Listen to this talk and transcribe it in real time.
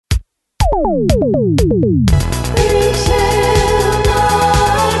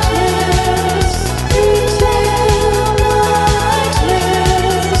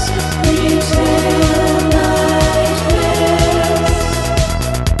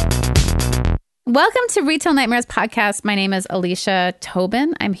Welcome to Retail Nightmares Podcast. My name is Alicia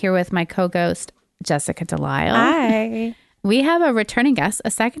Tobin. I'm here with my co-ghost, Jessica Delisle. Hi. We have a returning guest,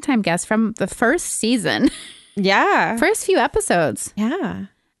 a second-time guest from the first season. Yeah. First few episodes. Yeah.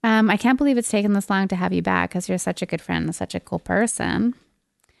 I can't believe it's taken this long to have you back because you're such a good friend and such a cool person.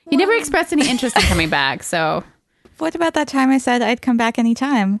 You never expressed any interest in coming back, so... What about that time I said I'd come back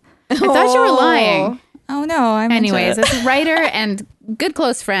anytime? I thought you were lying. Oh, no. Anyways, this writer and good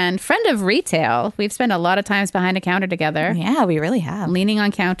close friend of retail. We've spent a lot of times behind a counter together. Yeah, we really have. Leaning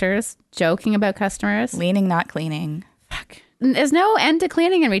on counters, joking about customers. Leaning, not cleaning. Fuck. There's no end to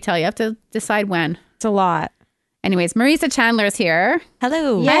cleaning in retail. You have to decide when. It's a lot. Anyways, Marisa Chandler is here.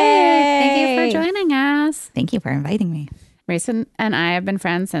 Hello. Yay. Thank you for joining us. Thank you for inviting me. Marisa and I have been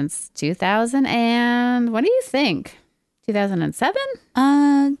friends since 2000 and what do you think?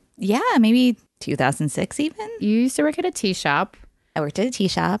 2007? Yeah, maybe 2006 even. You used to work at a tea shop. I worked at a tea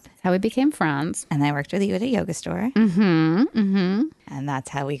shop. That's how we became friends. And I worked with you at a yoga store. Mm-hmm. Mm-hmm. And that's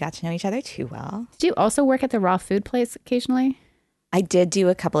how we got to know each other too well. Did you also work at the raw food place occasionally? I did do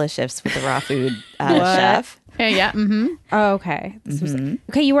a couple of shifts with the raw food chef. Yeah. Mm-hmm. Oh, okay.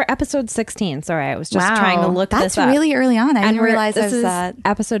 Okay, you were episode 16. Sorry, I was just Wow. trying to look That's this up. really early on. I didn't we're- realize I this was is that.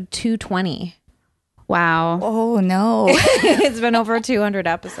 episode 220. Wow. Oh, no. It's been over 200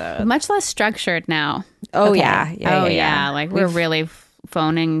 episodes. Much less structured now. Oh, Okay. yeah. Like we're really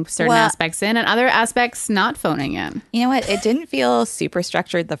phoning certain Well- aspects in and other aspects not phoning in. You know what? It didn't feel super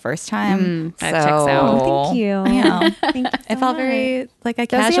structured the first time. that checks out. Oh, thank you. You know, Thank you so it felt much. very like a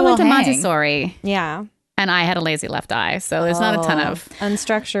Josie casual went to hang. Montessori Yeah. and I had a lazy left eye. So there's not a ton of...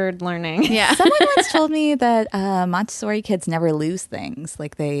 Unstructured learning. Yeah. Someone once told me that Montessori kids never lose things.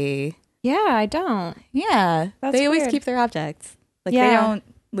 Like Yeah, I don't. That's That's they always weird. keep their objects. Like Yeah. they don't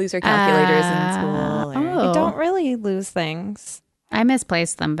lose their calculators in school. Or, I don't really lose things. I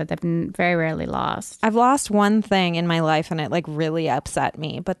misplaced them, but they've been very rarely lost. I've lost one thing in my life and it like really upset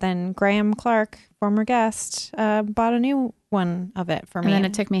me. But then Graham Clark, former guest, bought a new one of it for And me. then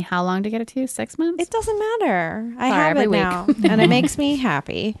it took me how long to get it to you? 6 months? It doesn't matter. I Sorry, have every it week. now and it makes me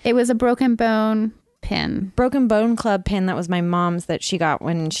happy. It was a broken bone pin. Broken Bone Club pin that was my mom's that she got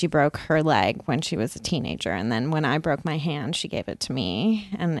when she broke her leg when she was a teenager. And then when I broke my hand, she gave it to me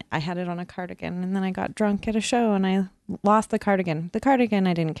and I had it on a cardigan. And then I got drunk at a show and I lost the cardigan. The cardigan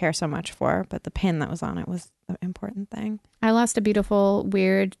I didn't care so much for, but the pin that was on it was the important thing. I lost a beautiful,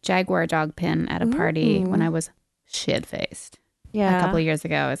 weird Jaguar dog pin at a party when I was shit-faced. Yeah. A couple of years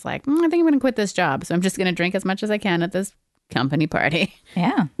ago. It's like, I think I'm going to quit this job. So I'm just going to drink as much as I can at this company party.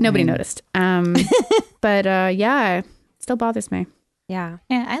 Yeah. Nobody noticed. But yeah, it still bothers me. Yeah.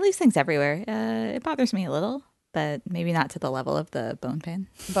 Yeah, I lose things everywhere. It bothers me a little, but maybe not to the level of the bone pin.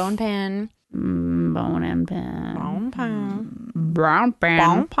 Bone pin. Bone and pin. Bone pin. Brown pin.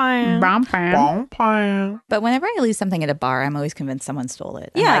 Bone pin. Brown pin. Bone pin. But whenever I lose something at a bar, I'm always convinced someone stole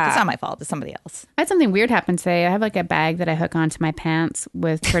it. I'm Yeah. like, it's not my fault. It's somebody else. I had something weird happen today. I have like a bag that I hook onto my pants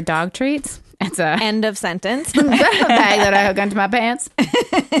for dog treats. It's a End of sentence. bag that I hook onto my pants.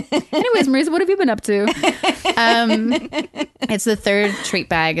 Anyways, Marisa, what have you been up to? It's the third treat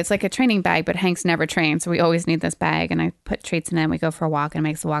bag. It's like a training bag, but Hank's never trained, so we always need this bag. And I put treats in it. And we go for a walk, and it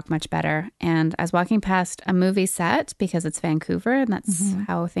makes the walk much better. And I was walking past a movie set because it's Vancouver, and that's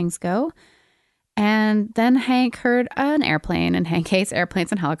how things go. And then Hank heard an airplane, and Hank hates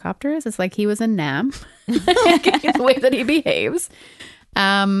airplanes and helicopters. It's like he was in Nam, the way that he behaves.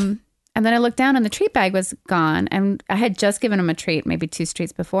 And then I looked down and the treat bag was gone. And I had just given him a treat, maybe 2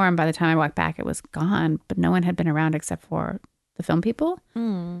 streets before. And by the time I walked back, it was gone. But no one had been around except for the film people.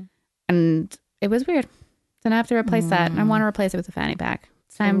 And it was weird. Then I have to replace that. And I want to replace it with a fanny pack.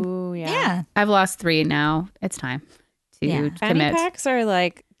 It's time. Ooh, Yeah. I've lost 3 now. It's time to Fanny commit. packs are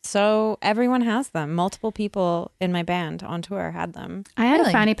like, so everyone has them. Multiple people in my band on tour had them. I had a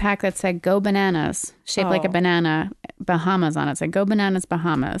Really? fanny pack that said "Go Bananas," shaped like a Oh. banana, Bahamas on it. It said "Go Bananas,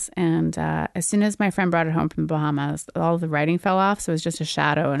 Bahamas." And as soon as my friend brought it home from the Bahamas, all the writing fell off, so it was just a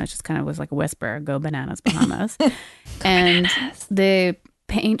shadow, and it just kind of was like a whisper: "Go Bananas, Bahamas." And the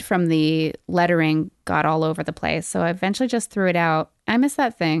paint from the lettering got all over the place, so I eventually just threw it out. I miss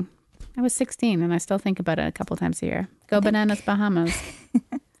that thing. I was 16, and I still think about it a couple times a year. Go Bananas, Bahamas.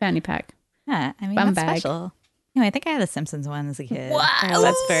 Fanny pack. Yeah. I mean, Bum that's bag. special. No, I think I had a Simpsons one as a kid. Oh,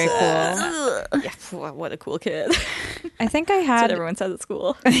 that's very cool. Yeah, what a cool kid. I think I That's what had everyone says at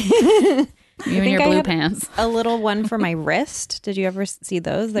school. You and think your I blue had- pants. a little one for my wrist. Did you ever see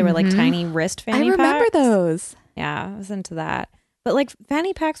those? They were like tiny wrist I fanny remember packs. those. Yeah, I was into that. But like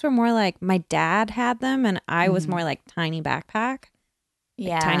fanny packs were more like my dad had them and I was more like tiny backpack.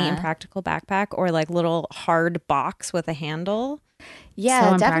 Yeah. Tiny impractical backpack or like little hard box with a handle.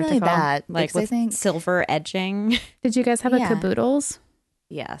 Yeah, So definitely impractical. that. Like Because I with think, silver edging. Did you guys have Yeah. a caboodles?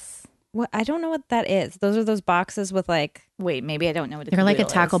 yes. What I don't know what that is. Those are those boxes with like Wait, maybe I don't know what a They're like a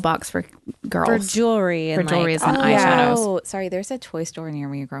caboodle tackle is. box for girls. for jewelry and For jewelries like, and eyeshadows. Oh, sorry. There's a toy store near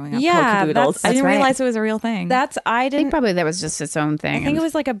me growing up Yeah, called Caboodles. that's I didn't right. realize it was a real thing. That's I I think didn't. probably that was just its own thing. I think it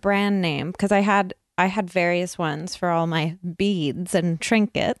was like a brand name because I had various ones for all my beads and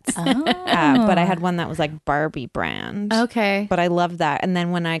trinkets. Oh. But I had one that was like Barbie brand. Okay. But I loved that. And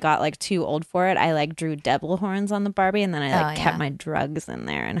then when I got like too old for it, I like drew devil horns on the Barbie, and then I like kept yeah. my drugs in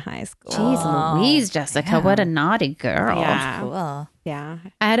there in high school. Jeez Louise, Jessica, what a naughty girl. Yeah. Cool. Yeah.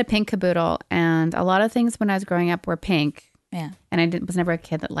 I had a pink caboodle, and a lot of things when I was growing up were pink. Yeah. And I was never a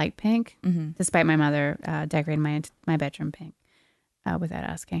kid that liked pink, despite my mother decorating my bedroom pink without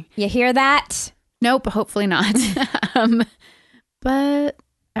asking. You hear that? Nope, hopefully not. But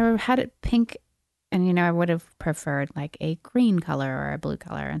I had it pink, and I would have preferred like a green color or a blue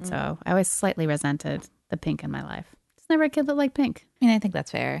color, and so I always slightly resented the pink in my life. Just never a kid that liked pink. I mean, I think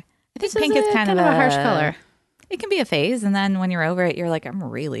that's fair. I think This pink is a kind of a harsh color. It can be a phase, and then when you're over it, you're like, I'm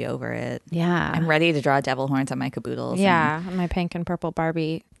really over it. Yeah, I'm ready to draw devil horns on my caboodles. Yeah. My pink and purple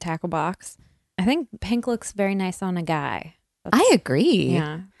Barbie tackle box. I think pink looks very nice on a guy. I agree.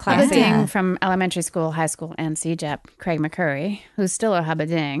 Yeah. Hubba Classy. Ding from elementary school, high school, and CJEP, Craig McCurry, who's still a Hubba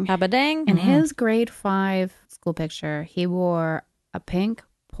Ding. Hubba ding. In his grade 5 school picture, he wore a pink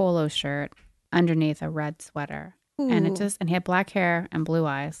polo shirt underneath a red sweater. And he had black hair and blue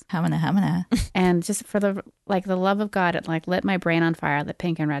eyes. Humana. And just for the love of God, it like lit my brain on fire, the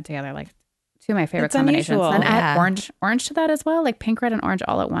pink and red together, like two of my favorite It's combinations. unusual. Then add Yeah. orange to that as well, like pink, red, and orange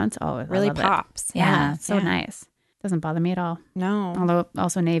all at once. Oh, I Really love it. pops. Yeah, so Yeah. nice. Doesn't bother me at all. No. Although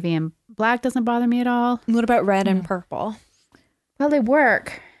also navy and black doesn't bother me at all. What about red and purple? Well, they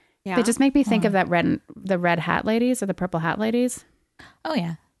work. Yeah. They just make me think of the red hat ladies or the purple hat ladies. Oh,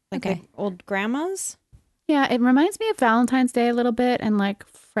 yeah. like Okay. old grandmas. Yeah, it reminds me of Valentine's Day a little bit, and like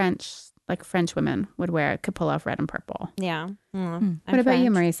French women would wear, could pull off red and purple. Yeah. What about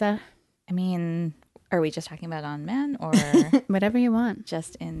you, Marisa? I mean, are we just talking about on men or Whatever you want.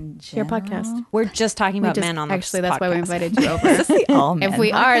 just in It's your general? podcast. We're just talking about men on the Actually, that's why we podcast. invited you over. Is this the all men If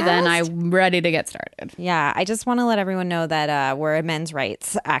we are, then podcast? I'm ready to get started. Yeah, I just want to let everyone know that we're a men's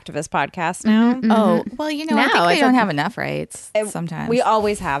rights activist podcast now. Oh, well, you know, I Now, think I we don't thought- have enough rights sometimes. We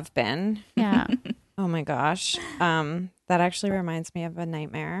always have been. Yeah. Oh my gosh. That actually reminds me of a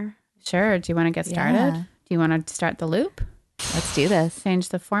nightmare. Sure. Do you want to get started? Yeah. Do you want to start the loop? Let's do this. Change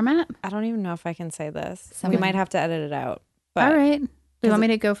the format? I don't even know if I can say this. Someone- We might have to edit it out. But All right. Do you want me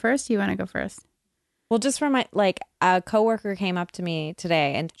to go first? Do you want to go first? well, just for my a coworker came up to me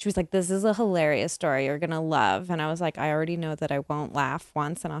today and she was like, "This is a hilarious story you're gonna love." And I was like, "I already know that I won't laugh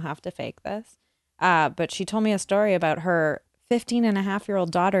once and I'll have to fake this." But she told me a story about her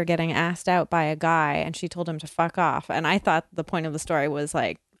 15-and-a-half-year-old daughter getting asked out by a guy and she told him to fuck off. And I thought the point of the story was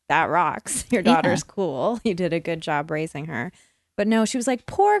like, that rocks. Your daughter's cool. You did a good job raising her. But no, she was like,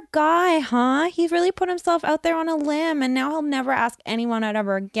 poor guy, huh? He really put himself out there on a limb and now he'll never ask anyone out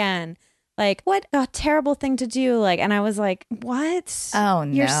ever again. Like, what a terrible thing to do. Like, and I was like, what? Oh,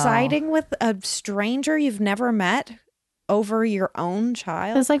 no. You're siding with a stranger you've never met over your own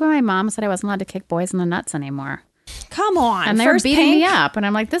child? It's like when my mom said I wasn't allowed to kick boys in the nuts anymore. Come on. And they're First beating me pink? up. And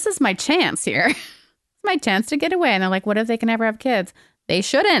I'm like, this is my chance here. It's my chance to get away. And they're like, what if they can never have kids? They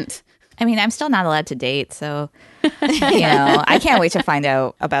shouldn't. I mean, I'm still not allowed to date, so I can't wait to find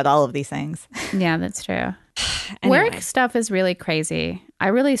out about all of these things. Yeah, that's true. Anyway. Work stuff is really crazy. I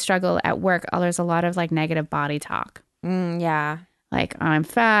really struggle at work. There's a lot of like negative body talk. Yeah. Like, oh, I'm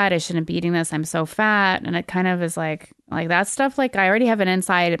fat. I shouldn't be eating this. I'm so fat. And it kind of is like that stuff. Like, I already have an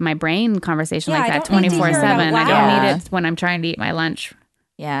inside my brain conversation Yeah, like I that don't need to hear it 24/7. out I loud. don't Yeah. need it when I'm trying to eat my lunch.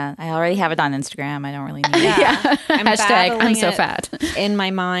 Yeah, I already have it on Instagram. I don't really need it. Yeah. I'm Hashtag I'm battling so it fat. in my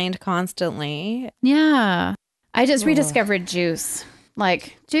mind constantly. Yeah. I just rediscovered juice.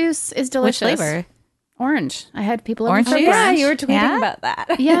 Like, juice is Which delicious. flavor? Orange. I had people over Orange for juice? brunch. Yeah, you were tweeting Yeah? about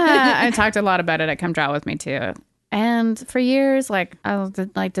that. Yeah, I talked a lot about it at Come Draw With Me too. And for years, like,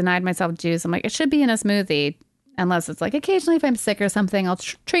 I denied myself juice. I'm like, it should be in a smoothie. Unless it's like occasionally if I'm sick or something, I'll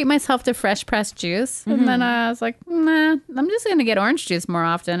treat myself to fresh pressed juice. And then I was like, nah, I'm just going to get orange juice more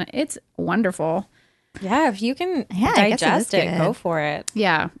often. It's wonderful. Yeah, if you can Yeah, I guess it digest is it, good. go for it.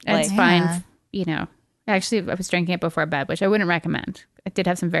 Yeah, it's Like- fine. Yeah. You know, actually, I was drinking it before bed, which I wouldn't recommend. I did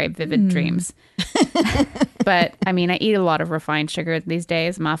have some very vivid dreams. But I mean, I eat a lot of refined sugar these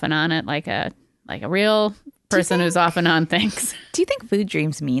days. I'm off and on it like a real person who's off and on things. Do you think food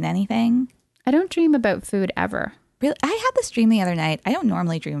dreams mean anything? I don't dream about food ever. Really? I had this dream the other night. I don't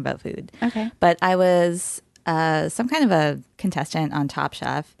normally dream about food. Okay. But I was some kind of a contestant on Top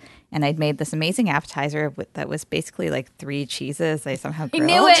Chef, and I'd made this amazing appetizer that was basically like 3 cheeses. I somehow grilled. I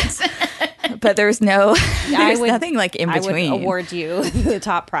knew it. But there's nothing like in I between. would award you the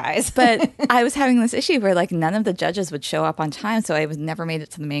top prize. But I was having this issue where like none of the judges would show up on time, so I was never made it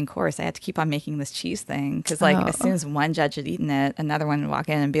to the main course. I had to keep on making this cheese thing because like as soon as one judge had eaten it, another one would walk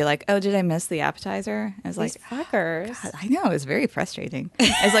in and be like, "Oh, did I miss the appetizer?" I was These like, fuckers. God, I know, it was very frustrating.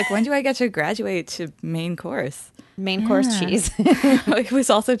 I was like, when do I get to graduate to main course? Main course cheese. It was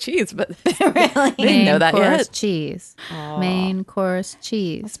also cheese, but Really? I didn't know that course yet. cheese. Main course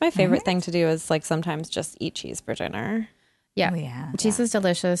cheese. It's my favorite thing to do is like sometimes just eat cheese for dinner. Yeah. Oh, yeah. Cheese is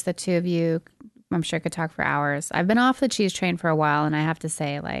delicious. The two of you, I'm sure, could talk for hours. I've been off the cheese train for a while, and I have to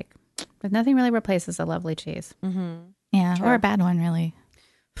say, like, but nothing really replaces a lovely cheese. Yeah, or a bad one, really.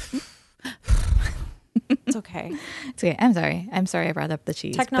 It's okay. It's okay. I'm sorry I brought up the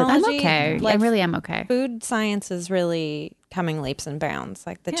cheese. Technology. I'm okay. Like, I really am okay. food science is really coming leaps and bounds.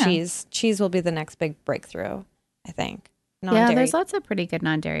 Like the Yeah. cheese will be the next big breakthrough, I think. Yeah, Non-dairy. there's lots of pretty good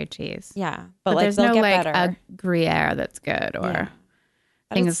non-dairy cheese. Yeah, But like there's they'll no get like better. a Gruyere that's good or Yeah.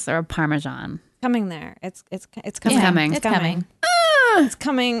 But things or Parmesan. coming there. It's coming. It's coming. It's coming. It's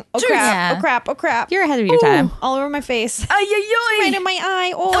coming. Oh crap! Yeah. Oh crap! Oh crap! You're ahead of your time. All over my face. Ay, ay, Right in my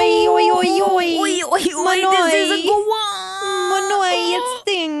eye. Oi, oi, oi, oi. Manoy. This is a good one. Manoy, it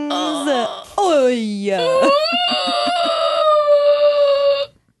stings. Oi.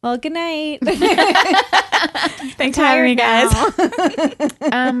 Well, good night. Thanks for having me, guys.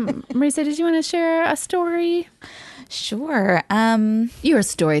 Marisa, did you want to share a story? Sure. You're a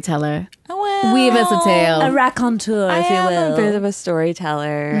storyteller. Well, Weave us a tale. A raconteur, I if you am will. a bit of a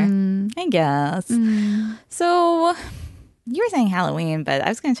storyteller, I guess. So you were saying Halloween, but I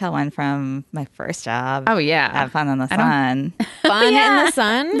was going to tell one from my first job. Oh, yeah. Have fun in the I don't- sun. Fun in the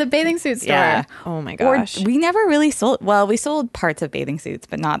sun. The bathing suit store. Yeah. Oh my Or gosh. we never really sold. Well, we sold parts of bathing suits,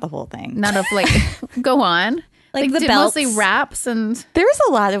 but not the whole thing. Not of like, go on. Like the did belts. mostly wraps and There was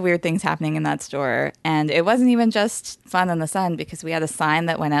a lot of weird things happening in that store, and it wasn't even just fun in the sun because we had a sign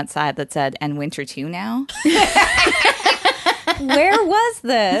that went outside that said "And winter too now." Where was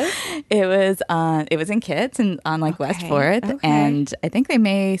this? It was in Kits and on like West Fourth, okay. and I think they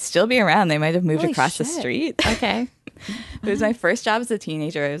may still be around. They might have moved Holy across the shit. street. okay. It was my first job as a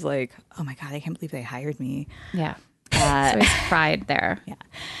teenager. I was like, oh my God, I can't believe they hired me. Yeah. Uh, So he's pride there. yeah.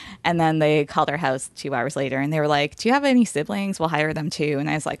 And then they called our house 2 hours later and they were like, do you have any siblings? We'll hire them too. And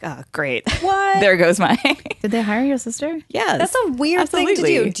I was like, oh, great. What? There goes my. Did they hire your sister? Yes. That's a weird thing to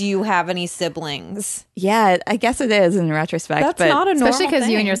Absolutely. do. Do you have any siblings? Yeah, I guess it is in retrospect. That's but not a normal Especially because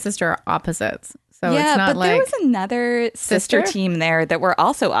you and thing. your sister are opposites. So yeah, it's not but like there was another sister Sister? team there that were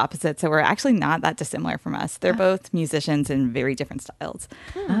also opposites, so we're actually not that dissimilar from us. They're both musicians in very different styles.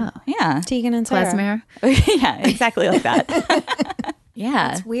 oh, Yeah. Tegan and Sarah. Klezmer. Yeah, exactly like that. Yeah.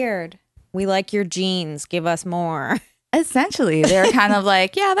 That's weird. We like your jeans. Give us more. Essentially, they're kind of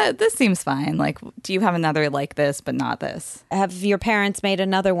like, yeah, this seems fine. Like, do you have another like this, but not this? Have your parents made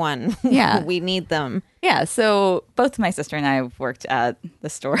another one? Yeah. We need them. Yeah. So both my sister and I worked at the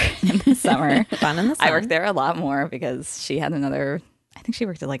store in the summer. Fun in the sun. I worked there a lot more because she had another. I think she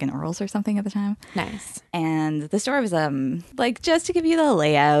worked at like an Earl's or something at the time. Nice. And the store was like, just to give you the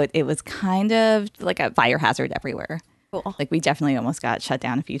layout, it was kind of like a fire hazard everywhere. Cool. Like we definitely almost got shut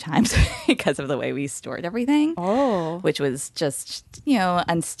down a few times because of the way we stored everything, Oh. which was just,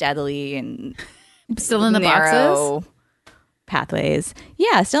 unsteadily and Still in the boxes? narrow pathways.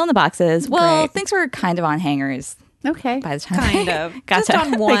 Yeah, still in the boxes. Well, Great. things were kind of on hangers Okay. by the time Kind they of. got Just to-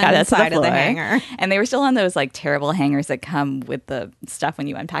 on they one got it to side of the floor. hanger. And they were still on those like terrible hangers that come with the stuff when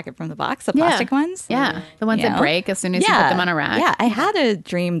you unpack it from the box, the Yeah. plastic ones. Yeah. The ones You that know? break as soon as you put them on a rack. Yeah, I had a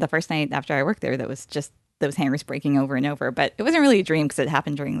dream the first night after I worked there that was just those hangers breaking over and over, but it wasn't really a dream because it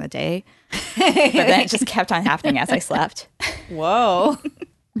happened during the day. But then it just kept on happening as I slept. Whoa.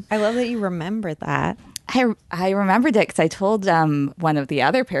 I love that you remembered that. I remembered it because I told one of the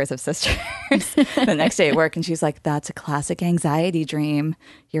other pairs of sisters the next day at work, and she's like, "That's a classic anxiety dream.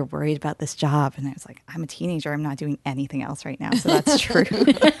 You're worried about this job." And I was like, "I'm a teenager. I'm not doing anything else right now, so that's true."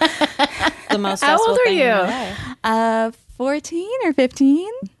 The most How stressful old are thing in your you? life. 14 or 15.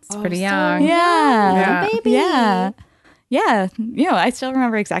 It's pretty so young. Yeah. Yeah. Baby. Yeah. Yeah. I still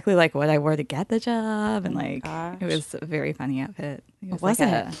remember exactly like what I wore to get the job. And like, it was a very funny outfit. It was like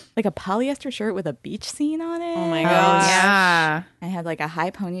it? like a polyester shirt with a beach scene on it. Oh my Oh, gosh. yeah. I had like a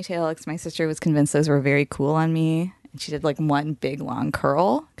high ponytail because my sister was convinced those were very cool on me. And she did like one big long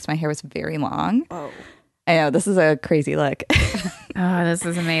curl because my hair was very long. Oh. I know this is a crazy look. Oh, this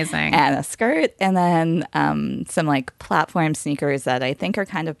is amazing. And a skirt, and then some like platform sneakers that I think are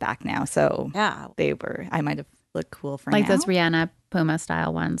kind of back now. So Yeah. I might have looked cool for Like now. those Rihanna Puma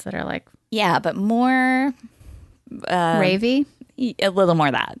style ones that are like Yeah, but more ravey. a little more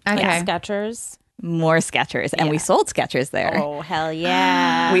of that. Okay. Like Skechers. More Skechers, and we Yeah. sold Skechers there. Oh, hell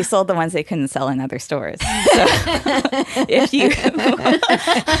yeah. We sold the ones they couldn't sell in other stores. So if you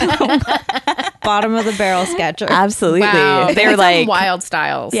Bottom of the barrel Skechers. absolutely, Wow, they they were had like some wild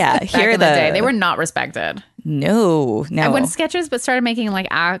styles. Yeah, back here in the the- day, they were not respected. no. And when Skechers but started making like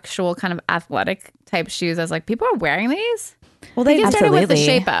actual kind of athletic type shoes, I was like, people are wearing these. Well, They started with the Absolutely.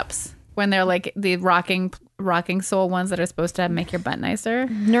 shape ups when they're like the rocking sole ones that are supposed to make your butt nicer.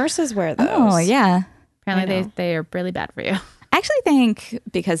 nurses wear those. Oh yeah. Apparently, they are really bad for you. I actually think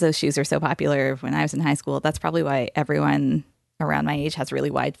because those shoes are so popular when I was in high school, that's probably why everyone around my age has really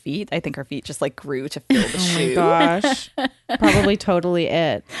wide feet. I think our feet just like grew to fill the shoe. Gosh. Probably totally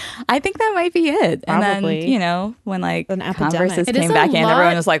it. I think that might be it. And Probably. then, when like An epidemic. Converses It is came a back in, lot-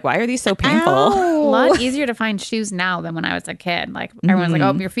 everyone was like, why are these so painful? A lot easier to find shoes now than when I was a kid. Like everyone's like,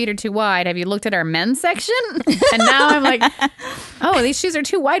 "Oh, your feet are too wide. Have you looked at our men's section?" And now I'm like, "Oh, these shoes are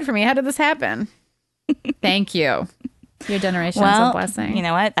too wide for me. How did this happen?" Thank you. Your generation is a Well, blessing. you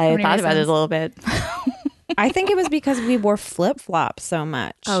know what? I many thought about it reasons? a little bit. I think it was because we wore flip flops so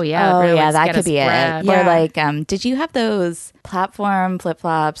much. Oh yeah, Oh really, yeah, let's that get could us be it. spread. Yeah. Or like, did you have those platform flip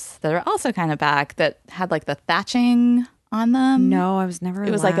flops that are also kind of back that had like the thatching on them? No, I was never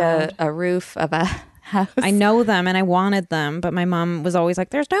it was like a roof of a house. I know them and I wanted them, but my mom was always like,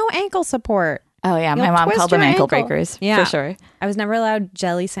 there's no ankle support. Oh yeah, You'll my mom twist called them your ankle ankle. breakers Yeah. for sure. I was never allowed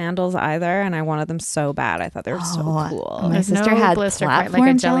jelly sandals either, and I wanted them so bad. I thought they were so Oh, cool. my There's sister no had blister quite like a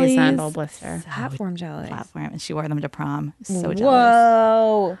platform jelly jellies. sandal blister. Platform jelly. Platform, and she wore them to prom. So jealous,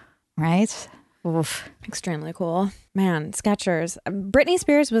 Whoa. right? Oof. Extremely cool. Man, Skechers. Britney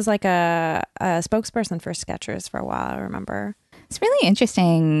Spears was like a spokesperson for Skechers for a while, I remember. It's really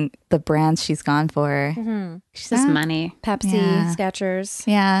interesting the brands she's gone for. It's just money. Pepsi, Yeah. Skechers.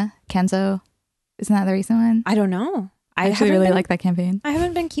 Yeah, Kenzo. Isn't that the recent one? I don't know. I actually haven't really been- like that campaign. I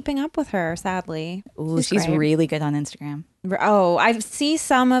haven't been keeping up with her, sadly. Ooh, she's great. really good on Instagram. Oh, I see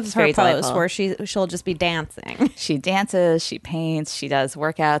some of her very posts delightful. where she'll just be dancing. She dances, she paints, she does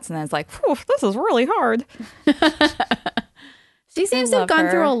workouts, and then it's like, whew, this is really hard. She seems to have love gone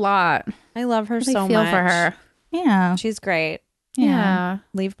her. through a lot. I love her Really so feel much. for her. Yeah. She's great. Yeah.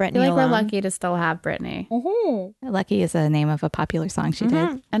 Leave I Britney feel like alone. we're lucky to still have Britney Lucky is the name of a popular song she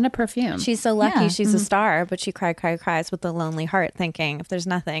did. and a perfume. She's so lucky Yeah. she's a star, but she cries with a lonely heart, thinking, if there's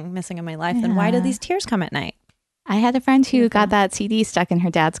nothing missing in my life, then why do these tears come at night? I had a friend who got that CD stuck in her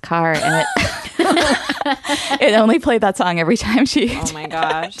dad's car, and it only played that song every time she Oh my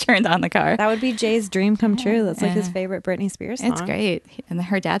gosh. turned on the car. That would be Jay's dream come true. That's like his favorite Britney Spears song. It's great. And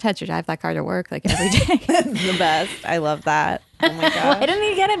her dad had to drive that car to work like every day. The best. I love that. Oh my Why gosh. didn't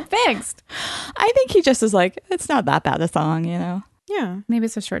he get it fixed? I think he just was like, it's not that bad a song, Yeah. Maybe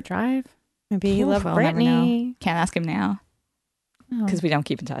it's a short drive. Maybe he loved We'll never know. Britney. Can't ask him now Oh. because we don't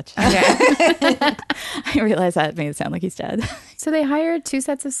keep in touch. Okay. I realized that made it sound like he's dead. So they hired 2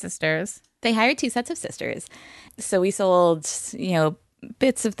 sets of sisters. They hired 2 sets of sisters. So we sold,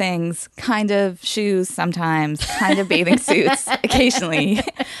 bits of things, kind of shoes sometimes, kind of bathing suits occasionally.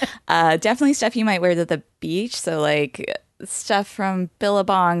 Definitely stuff you might wear to the beach. So like stuff from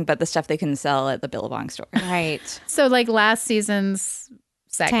Billabong, but the stuff they couldn't sell at the Billabong store. Right. So like last season's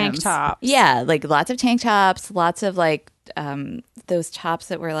seconds. Tank top. Yeah, like lots of tank tops, lots of like those tops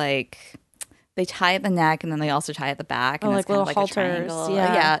that were like they tie at the neck and then they also tie at the back. Oh, And like it's kind of little like a halters. triangle.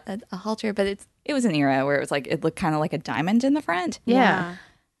 Yeah. A halter, but it was an era where it was like it looked kind of like a diamond in the front. Yeah.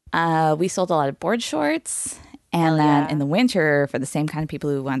 We sold a lot of board shorts. And then in the winter, for the same kind of people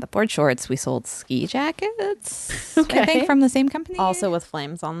who want the board shorts, we sold ski jackets. I Okay. think from the same company. Also with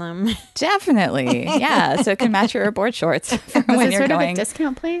flames on them. Definitely. Yeah. So it can match your board shorts for Was when it you're sort going. of a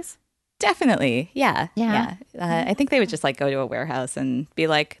discount place? Definitely. Yeah. Yeah. I think they would just like go to a warehouse and be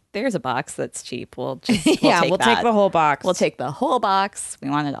like, there's a box that's cheap. We'll take Take that. the whole box. We'll take the whole box. We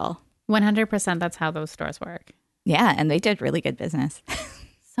want it all. 100% that's how those stores work. Yeah. And they did really good business.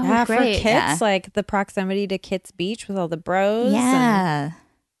 So yeah, for great. kids, Yeah. like the proximity to Kitts Beach with all the bros. and Yeah.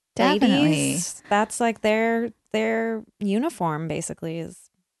 Definitely. ladies, that's like their uniform basically is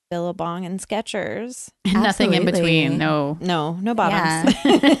Billabong and Skechers. Nothing in Absolutely. between. No. No bottoms.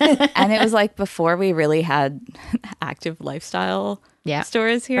 Yeah. And it was like before we really had active lifestyle Yeah.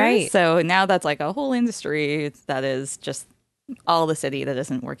 stores here. Right. So now that's like a whole industry that is just all the city that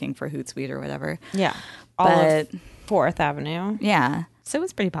isn't working for Hootsuite or whatever. Yeah. All But of 4th Avenue. yeah. So it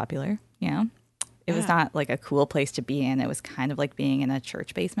was pretty popular. Yeah. It was not like a cool place to be in. It was kind of like being in a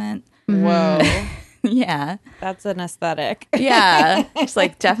church basement. Whoa. Yeah. That's an aesthetic. Yeah. It's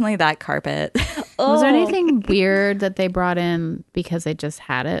like definitely that carpet. Was there anything weird that they brought in because they just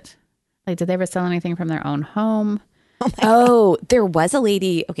had it? Like, did they ever sell anything from their own home? Oh, there was a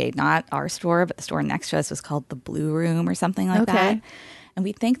lady, okay, not our store, but the store next to us was called the Blue Room or something like that. And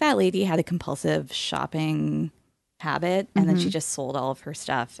we think that lady had a compulsive shopping habit, and then she just sold all of her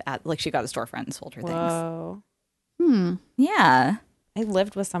stuff at, like, she got a storefront and sold her Whoa. things. Yeah. I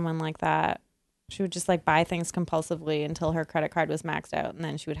lived with someone like that. She would just like buy things compulsively until her credit card was maxed out, and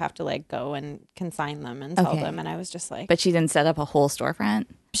then she would have to like go and consign them and sell them. And I was just like, But she didn't set up a whole storefront?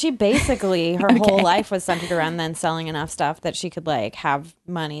 she basically, her whole life was centered around then selling enough stuff that she could like have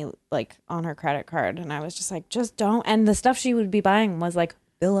money like on her credit card. And I was just like, just don't. And the stuff she would be buying was like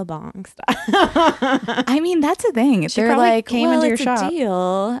Billabong stuff. I mean, that's the thing. They're probably like, came well, into your it's shop. a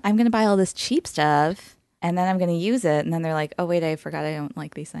deal. I'm going to buy all this cheap stuff, and then I'm going to use it. And then they're like, oh, wait, I forgot I don't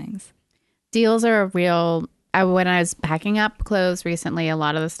like these things. Deals are a real. When I was packing up clothes recently, a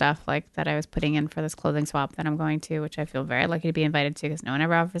lot of the stuff like that I was putting in for this clothing swap that I'm going to, which I feel very lucky to be invited to because no one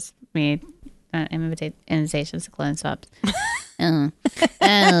ever offers me invitations to clothing swaps. I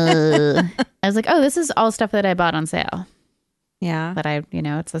was like, oh, this is all stuff that I bought on sale. Yeah. But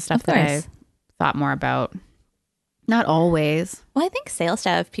it's the stuff Of that I course. thought more about. Not always. Well, I think sale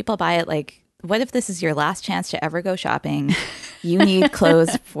stuff, people buy it like, what if this is your last chance to ever go shopping? You need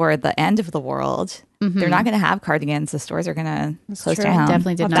clothes for the end of the world. They're not going to have cardigans. The stores are going to close true. down.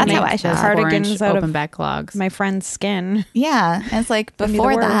 Definitely did Well, not that's how I make shop. those Cardigans orange out of open back clogs. My friend's skin. Yeah. And it's like, be the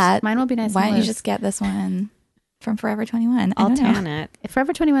before worst. that, Mine will be nice why and don't you loose. just get this one from Forever 21? I I'll don't know. tan it.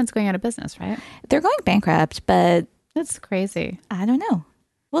 Forever 21's going out of business, right? They're going bankrupt, but That's crazy. I don't know.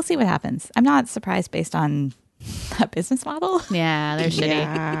 We'll see what happens. I'm not surprised based on that business model. Yeah, they're shitty.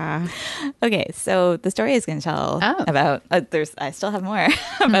 Yeah. Okay, so the story is going to tell Oh. about. I still have more about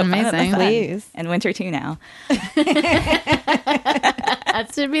Fun at the Amazing. Sun. Please. And winter too now.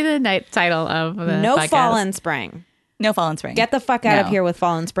 That should be the night title of the No podcast. fall and spring. No fall and spring. Get the fuck out of No. here with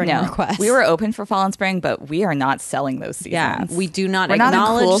fall and spring no. requests. We were open for fall and spring, but we are not selling those seasons. Yeah, we do not We're not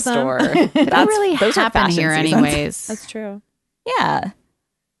acknowledge a cool them. store. They don't really those are happen fashion here seasons. anyways. That's true. Yeah.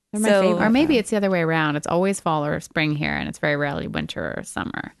 They're my So- favorite. Or maybe it's the other way around. It's always fall or spring here, and it's very rarely winter or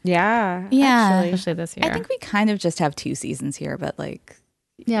summer, Yeah. Yeah. Actually. especially this year. I think we kind of just have two seasons here, but like,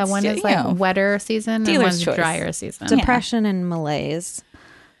 yeah, one still, is you know, like wetter season and dealer's one's choice. drier season. Depression and malaise.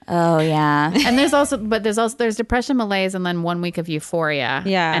 oh yeah. And there's depression, malaise, and then 1 week of euphoria.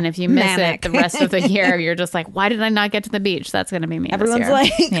 Yeah. And if you miss Manic. it the rest of the year, you're just like, why did I not get to the beach? That's going to be me. this Everyone's year.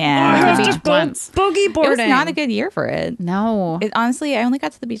 like, Yeah. the beach once. boogie It boarding. was not a good year for it. No, Honestly, I only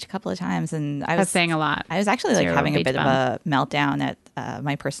got to the beach a couple of times, and I that's was saying a lot. I was actually like Zero having a beach bit bum. of a meltdown at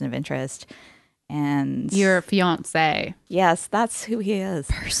my person of interest. And Your fiance, yes, that's who he is.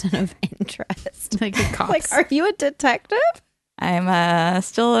 person of interest. like a cops. Like, are you a detective? I'm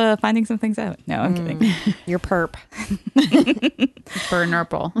still finding some things out. No, I'm kidding. You're perp.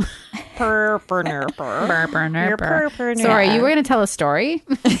 Burnurple. Burner. You're perp. Sorry, you were going to tell a story?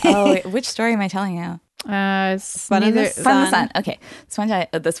 Oh, wait, which story am I telling now? Fun in the Fun in the Sun. Okay,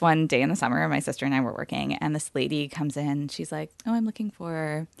 this one day in the summer, my sister and I were working, and this lady comes in. She's like, "Oh, I'm looking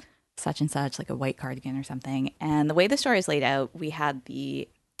for such and such, like a white cardigan or something." And the way the story is laid out, we had the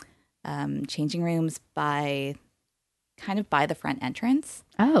changing rooms by the front entrance.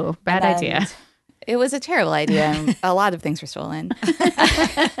 Oh, bad And idea. It was a terrible idea. And a lot of things were stolen.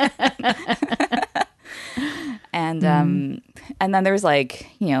 And then there was like,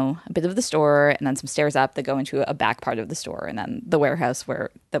 a bit of the store and then some stairs up that go into a back part of the store and then the warehouse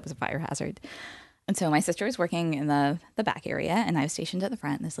that was a fire hazard. And so my sister was working in the back area and I was stationed at the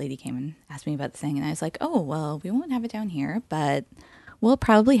front. And this lady came and asked me about the thing. And I was like, oh, well, we won't have it down here, but we'll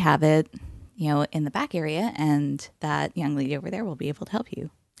probably have it, in the back area. And that young lady over there will be able to help you.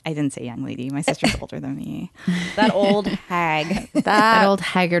 I didn't say young lady. My sister's older than me. That old hag. That old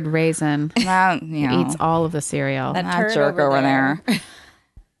haggard raisin eats all of the cereal. That that turd jerk over over there. there.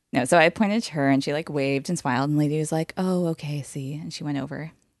 No, so I pointed to her and she like waved and smiled and the lady was like, oh, okay, see. And she went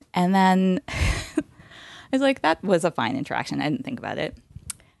over. And then I was like, that was a fine interaction. I didn't think about it.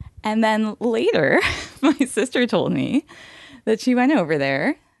 And then later, my sister told me that she went over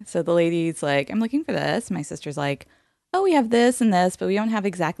there. So the lady's like, I'm looking for this. My sister's like, oh, we have this and this, but we don't have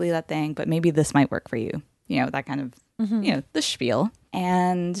exactly that thing, but maybe this might work for you. That kind of, the spiel.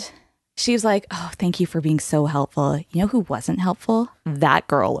 And she was like, oh, thank you for being so helpful. You know who wasn't helpful? That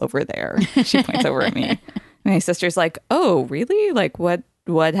girl over there. She points over at me. My sister's like, oh, really? Like, what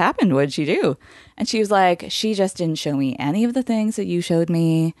happened? What did she do? And she was like, she just didn't show me any of the things that you showed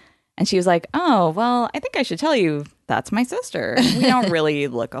me. And she was like, oh, well, I think I should tell you that's my sister. We don't really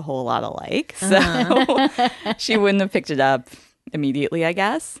look a whole lot alike. So she wouldn't have picked it up immediately, I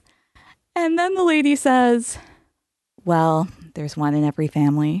guess. And then the lady says, well, there's one in every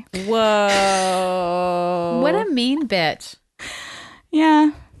family. Whoa. What a mean bitch.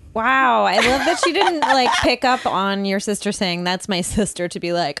 Yeah. Wow. I love that she didn't like pick up on your sister saying that's my sister to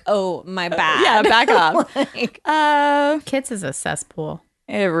be like, oh, my bad. Yeah, back up. Like, Kids is a cesspool.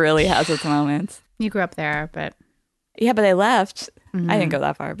 It really has its moments. You grew up there, but Yeah, but I left. I didn't go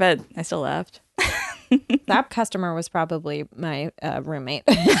that far, but I still left. that customer was probably my roommate.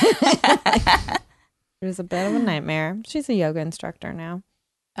 It was a bit of a nightmare. She's a yoga instructor now.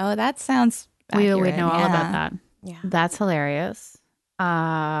 Oh, that sounds we accurate. know all about that. Yeah. That's hilarious.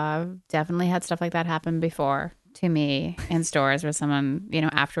 Definitely had stuff like that happen before to me in stores where someone,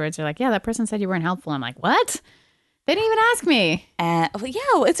 afterwards they're like, yeah, that person said you weren't helpful. I'm like, what? They didn't even ask me.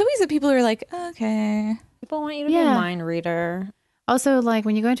 Well, it's always the people who are like, okay. People want you to be a mind reader. Also, like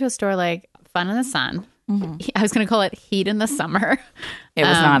when you go into a store like Fun in the Sun, I was going to call it Heat in the Summer. It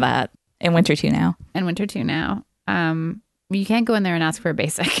was not that. In winter too now. And winter too now. You can't go in there and ask for a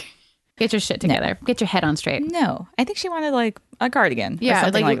basic. Get your shit together. No. Get your head on straight. No, I think she wanted like a cardigan. Yeah, or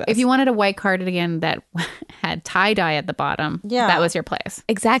something like if this. you wanted a white cardigan that had tie-dye at the bottom, that was your place.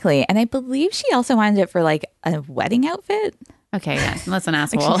 Exactly. And I believe she also wanted it for like a wedding outfit. Okay, yeah, that's an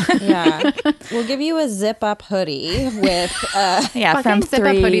asshole. Yeah. We'll give you a zip-up hoodie with... from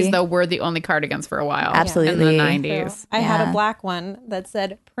zip-up hoodies, though, were the only cardigans for a while. Absolutely. In the 90s. I had a black one that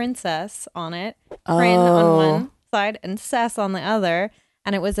said princess on it. Prin on one side and Cess on the other.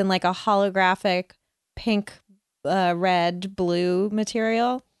 And it was in like a holographic pink, red, blue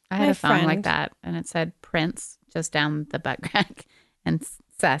material. I had a phone like that, and it said Prince just down the butt crack and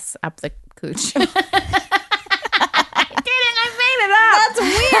Cess up the cooch. I made it up. That's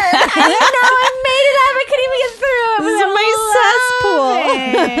weird. I know I made it up. I couldn't even get through it. This is my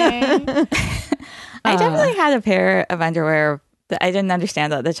cesspool. I definitely had a pair of underwear that I didn't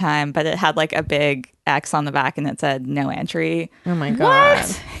understand at the time, but it had like a big X on the back and it said no entry. Oh my God.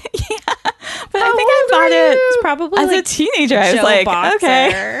 Yeah. But I think I bought it probably as a teenager. I was like,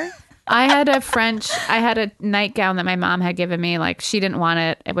 okay. I had a nightgown that my mom had given me. Like she didn't want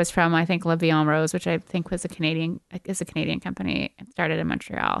it. It was from, I think, Le Vion Rose, which I think is a Canadian company. It started in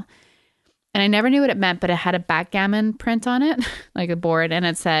Montreal. And I never knew what it meant, but it had a backgammon print on it, like a board. And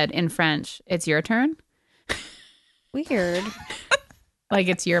it said in French, it's your turn. Weird. Like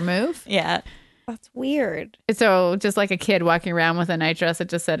it's your move. Yeah. That's weird. So just like a kid walking around with a night dress, it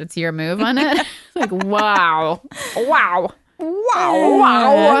just said it's your move on it. Like, wow.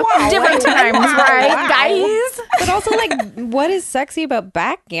 Different times, right, guys? But also, like, what is sexy about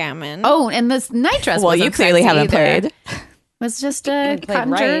backgammon? Oh, and this night dress. Well, you clearly haven't played. It was just a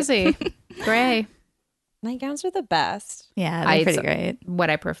cotton jersey, gray. Nightgowns are the best. Yeah, they're pretty great.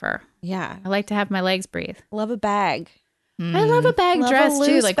 What I prefer. Yeah. I like to have my legs breathe. Love a bag. I love a bag dress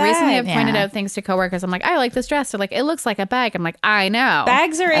too. Like recently I've pointed Yeah. out things to coworkers. I'm like, I like this dress. They're like, it looks like a bag. I'm like, I know.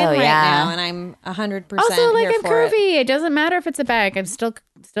 Bags are in right yeah. now, and I'm 100% Also, like here I'm for curvy. It doesn't matter if it's a bag. I'm still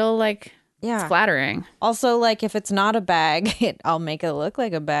like, Yeah. it's flattering. Also, like, if it's not a bag, I'll make it look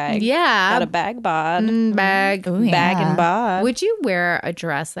like a bag. Yeah. Got a bag bod. Bag. Ooh, Bag yeah. and bod. Would you wear a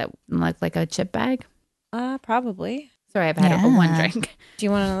dress that looked like a chip bag? Probably. Sorry, I've had one drink. Do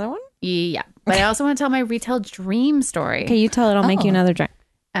you want another one? Yeah. But I also want to tell my retail dream story. Okay, you tell it. I'll make you another drink.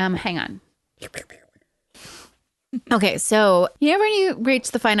 Hang on. Okay, so you know when you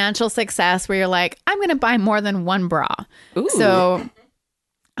reach the financial success where you're like, I'm going to buy more than one bra. Ooh. So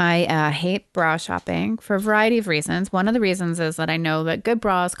I hate bra shopping for a variety of reasons. One of the reasons is that I know that good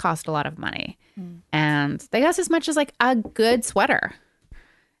bras cost a lot of money. And they cost as much as like a good sweater.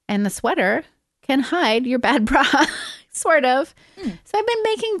 And the sweater can hide your bad bra, sort of. So I've been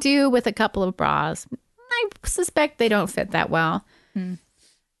making do with a couple of bras. I suspect they don't fit that well.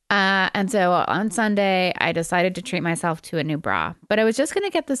 And so on Sunday, I decided to treat myself to a new bra. But I was just going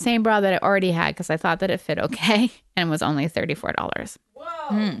to get the same bra that I already had because I thought that it fit okay and was only $34.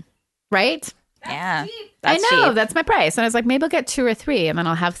 Whoa. Right? Yeah. I That's know. cheap. That's my price. And I was like, maybe I'll get 2 or 3 and then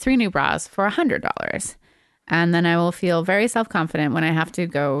I'll have 3 new bras for $100. And then I will feel very self-confident when I have to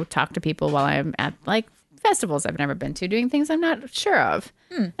go talk to people while I'm at like festivals I've never been to, doing things I'm not sure of.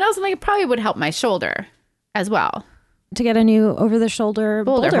 And also like it probably would help my shoulder as well. To get a new over-the-shoulder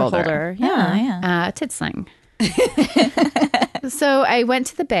Boulder holder. holder. Yeah. Tit sling. So I went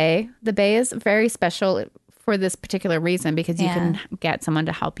to the Bay. The Bay is very special for this particular reason because you can get someone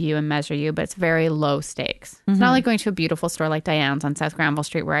to help you and measure you, but it's very low stakes. It's not like going to a beautiful store like Diane's on South Granville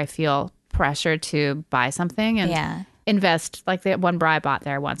Street where I feel pressure to buy something. And invest. Like the one bra I bought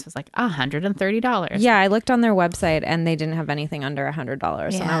there once was like $130. Yeah, I looked on their website and they didn't have anything under $100. And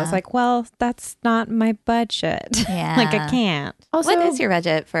I was Yeah. like, well, that's not my budget. Yeah. Like I can't. Also, What is your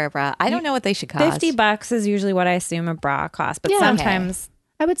budget for a bra? I don't know what they should cost. $50 is usually what I assume a bra costs, but Yeah. sometimes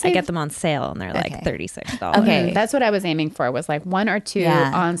I would say I get them on sale and they're like Okay. $36. Okay. That's what I was aiming for, was like 1 or 2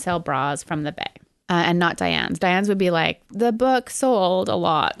 Yeah. on sale bras from the Bay. And not Diane's. Diane's would be like, the book sold a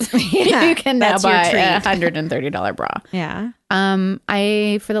lot. Yeah, You can now that's your buy a treat. $130 bra. Yeah.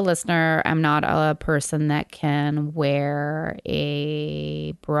 I, for the listener, am not a person that can wear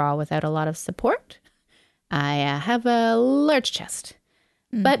a bra without a lot of support. I have a large chest,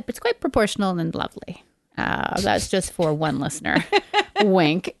 but it's quite proportional and lovely. That's just for one listener.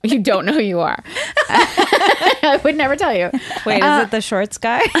 Wink. You don't know who you are. I would never tell you. Wait, is it the shorts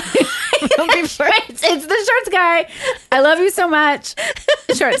guy? It's the shorts guy. I love you so much,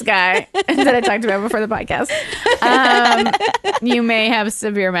 shorts guy, that I talked about before the podcast. You may have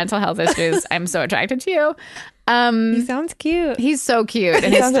severe mental health issues. I'm so attracted to you. He sounds cute. He's so cute.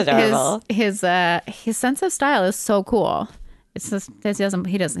 And He sounds adorable. His sense of style is so cool. It's just he's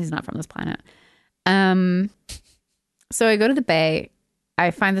not from this planet. So I go to the Bay. I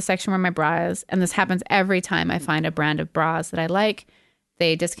find the section where my bra is, and this happens every time I find a brand of bras that I like.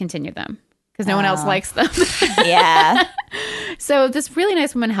 They discontinue them because no one else likes them. Yeah. So this really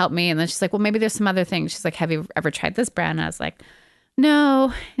nice woman helped me, and then she's like, well, maybe there's some other things. She's like, have you ever tried this brand? And I was like,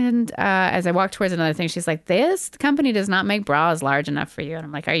 no. And as I walk towards another thing, she's like, this company does not make bras large enough for you. And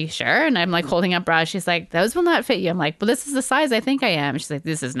I'm like, are you sure? And I'm like holding up bras. She's like, those will not fit you. I'm like, well, this is the size I think I am. She's like,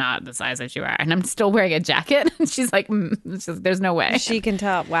 this is not the size that you are. And I'm still wearing a jacket. And she's like, there's no way. She can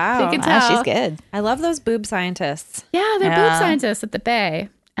tell. Wow. She can Wow, tell. she's good. I love those boob scientists. Yeah, they're Yeah. boob scientists at the Bay.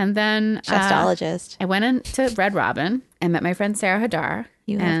 And then Chestologist. I went into Red Robin and met my friend Sarah Hadar.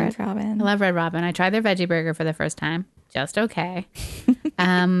 You love And Red Robin. I love Red Robin. I tried their veggie burger for the first time. Just okay.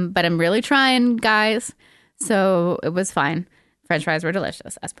 But I'm really trying, guys. So it was fine. French fries were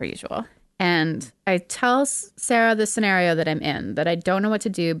delicious, as per usual. And I tell Sarah the scenario that I'm in, that I don't know what to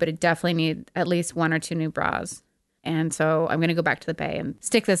do, but I definitely need at least 1 or 2 new bras. And so I'm going to go back to the Bay and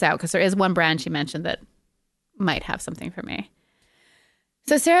stick this out because there is one brand she mentioned that might have something for me.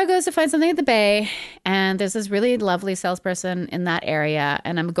 So Sarah goes to find something at the Bay, and there's this really lovely salesperson in that area,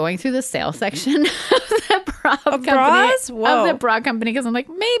 and I'm going through the sale section of the bra company. bras? Of Whoa. the bra company, because I'm like,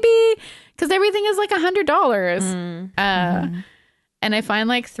 maybe, because everything is like $100. And I find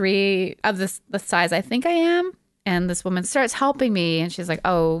like 3 of the size I think I am, and this woman starts helping me, and she's like,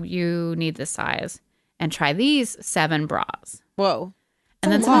 oh, you need this size, and try these 7 bras. Whoa.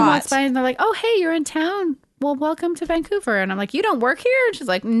 And then a someone lot. walks by and they're like, oh, hey, you're in town. Well, welcome to Vancouver. And I'm like, you don't work here? And she's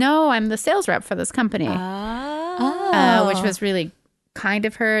like, no, I'm the sales rep for this company, which was really kind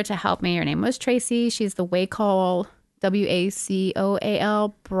of her to help me. Her name was Tracy. She's the Wacol,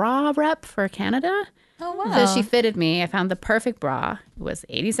 WACOAL bra rep for Canada. Oh, wow. So she fitted me. I found the perfect bra. It was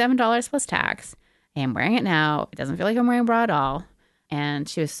 $87 plus tax. I am wearing it now. It doesn't feel like I'm wearing a bra at all. And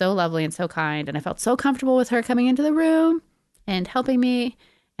she was so lovely and so kind. And I felt so comfortable with her coming into the room and helping me.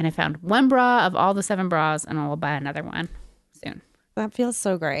 And I found 1 bra of all the 7 bras, and I will buy another one soon. That feels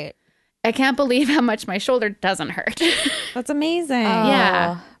so great. I can't believe how much my shoulder doesn't hurt. That's amazing.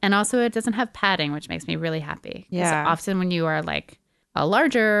 Yeah. And also it doesn't have padding, which makes me really happy. 'Cause Yeah. often when you are like a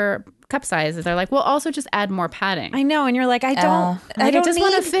larger cup size, they're like, well, also just add more padding. I know. And you're like, I don't I don't just need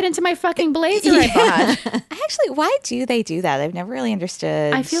want to fit into my fucking blazer I bought. Actually, why do they do that? I've never really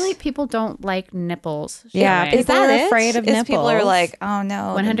understood. I feel like people don't like nipples. Yeah, showing. people are afraid of Is people are nipples. like, oh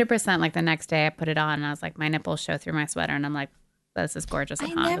no. 100%. Like the next day I put it on and I was like, my nipples show through my sweater. And I'm like, this is gorgeous. I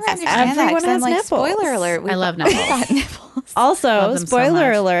and hot. never This is understand that. 'cause Everyone I'm has like, nipples. spoiler alert. I love we nipples. got nipples. Love Also, them so spoiler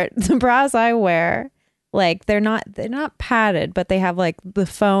much. alert, the bras I wear, like they're not padded, but they have like the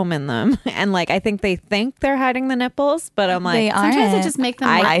foam in them. And like I think they're hiding the nipples, but I'm like They Sometimes aren't. I just make them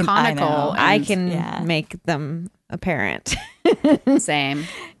I more conical. know. I and can yeah. make them apparent. Same.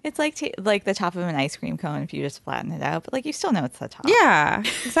 It's like like the top of an ice cream cone if you just flatten it out, but like you still know it's the top. Yeah,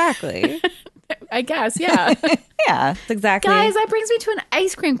 exactly. I guess, yeah. Yeah. That's exactly. Guys, that brings me to an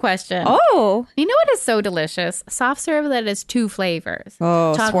ice cream question. Oh, You know what is so delicious? Soft serve that is 2 flavors.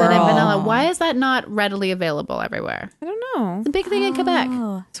 Oh, Chocolate and swirl. vanilla. Why is that not readily available everywhere? I don't know. It's a big thing in Quebec.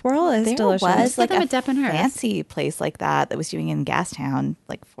 Oh. Swirl is There delicious. was like Give them a a dip in hers. fancy place like that was doing in Gastown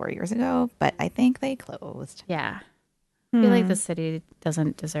like 4 years ago, but I think they closed. Yeah. I feel like the city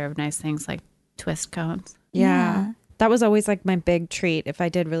doesn't deserve nice things like twist cones. Yeah. That was always like my big treat if I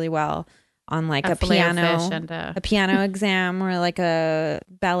did really well on like a Filet-O-Fish piano, and a piano exam or like a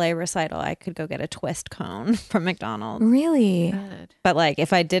ballet recital, I could go get a twist cone from McDonald's. Really? good. But like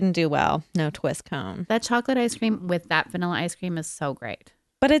if I didn't do well, no twist cone. That chocolate ice cream with that vanilla ice cream is so great.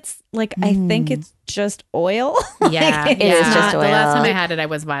 But it's like I think it's just oil. Yeah, Like, it is yeah. just The last time oil. I had it, I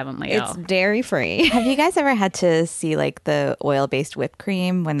was violently it's ill. dairy free. Have you guys ever had to see like the oil-based whipped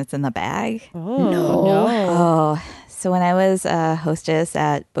cream when it's in the bag? No. Oh, so when I was a hostess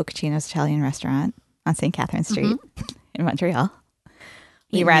at Boccaccino's Italian restaurant on St. Catherine Street in Montreal,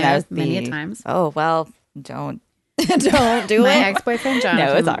 we Eaten ran there out many a times. Oh, well, don't. Don't do My it. ex-boyfriend Jonathan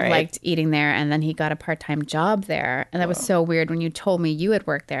No, it's all right. liked eating there, and then he got a part-time job there. And that was so weird when you told me you had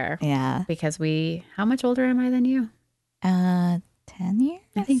worked there Yeah. because how much older am I than you? 10 years?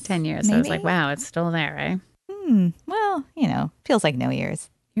 I think 10 years. So I was like, Maybe? wow, it's still there, right? Well, feels like no years.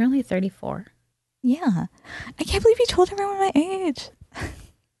 You're only 34. Yeah. I can't believe you told everyone my age.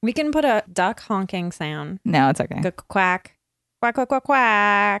 We can put a duck honking sound. No, it's okay. Quack. Quack, quack, quack,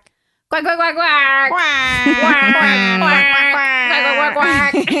 quack. Quack, quack, quack, quack. Quack, quack,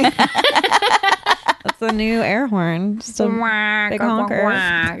 quack. That's the new air horn. Just a Quack, big quack, honker.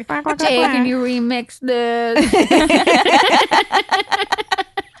 quack, Quack, quack. quack, Jay, quack. can you remix this?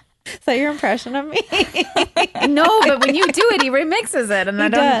 Is that your impression of me? No, but when you do it, he remixes it. And I He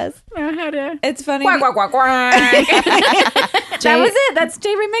don't does. know how to. It's funny. Quack, quack, quack, quack. That was it. That's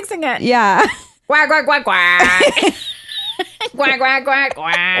Jay remixing it. Yeah. Quack, quack, quack, quack. Quack, quack, quack,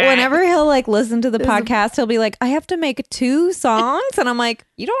 quack. Whenever he'll like listen to the podcast, he'll be like, I have to make 2 songs. And I'm like,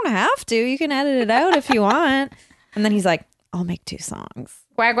 you don't have to. You can edit it out if you want. And then he's like, I'll make 2 songs.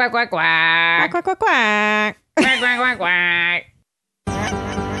 Quack, quack, quack, quack. Quack, quack, quack, quack. Quack, quack, quack, quack.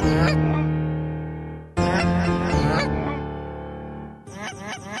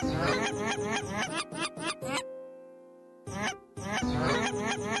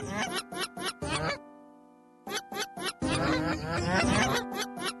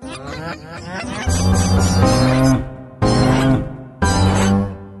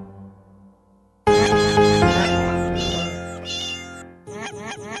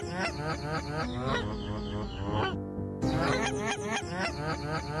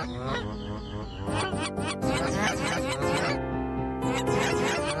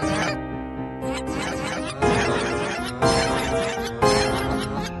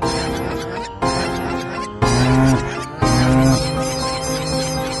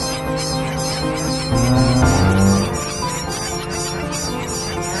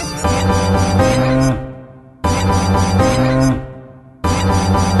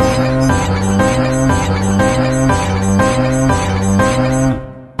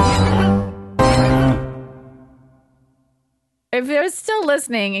 If you're still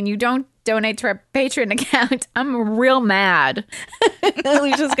listening and you don't donate to our Patreon account, I'm real mad.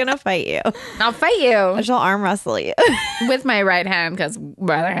 Alicia's going to fight you. I'll fight you She'll arm wrestle you. with my right hand because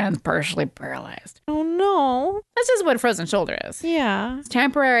my other hand's partially paralyzed. Oh, no. That's just what a frozen shoulder is. Yeah. It's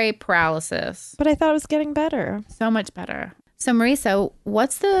temporary paralysis. But I thought it was getting better. So much better. So, Marisa,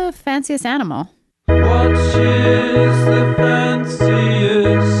 what's the fanciest animal? What is the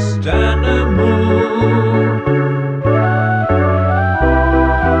fanciest animal?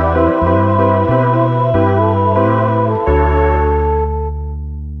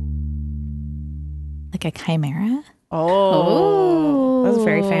 Like a chimera? Oh. That was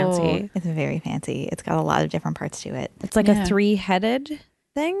very fancy. It's very fancy. It's got a lot of different parts to it. It's like Yeah. a 3-headed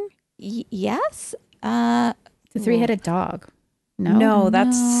thing. Yes? The 3-headed dog. No. No,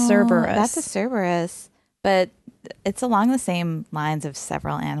 that's Cerberus. That's a Cerberus. But it's along the same lines of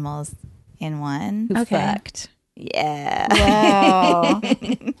several animals in one. Okay. Fucked. Yeah. Wow.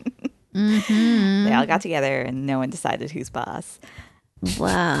 They all got together and no one decided who's boss.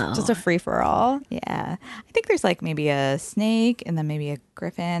 Wow. Just a free-for-all. Yeah. I think there's like maybe a snake and then maybe a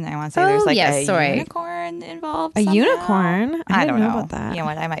griffin. I want to say Oh, there's like yes, a sorry. unicorn involved. A somehow. unicorn? I didn't don't know about that. You know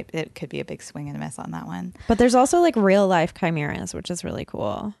what? It could be a big swing and a miss on that one. But there's also like real-life chimeras, which is really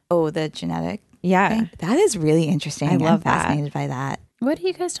cool. Oh, the genetic Yeah. thing? That is really interesting. I love I'm that. fascinated by that. What are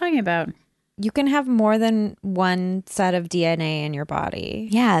you guys talking about? You can have more than one set of DNA in your body.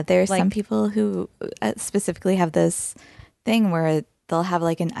 Yeah, there's Like- some people who specifically have this thing where they'll have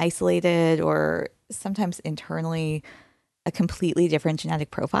like an isolated or sometimes internally a completely different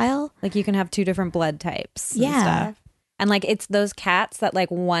genetic profile. Like you can have 2 different blood types and Yeah. stuff. And like it's those cats that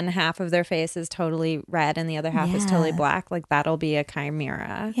like one half of their face is totally red and the other half is totally Yeah. black. Like that'll be a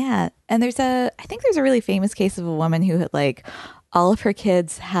chimera. Yeah. And I think there's a really famous case of a woman who had like all of her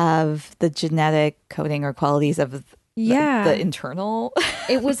kids have the genetic coding or qualities of Yeah. the internal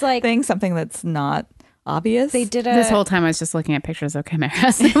It was like thing, something that's not obvious. They did This whole time I was just looking at pictures of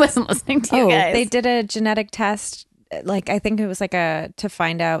chimeras. I wasn't listening to you guys. They did a genetic test. Like, I think it was like to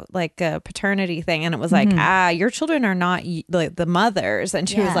find out like a paternity thing. And it was like, your children are not like the mothers. And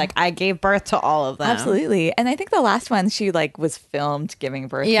she was Yeah. like, I gave birth to all of them. Absolutely. And I think the last one, she like was filmed giving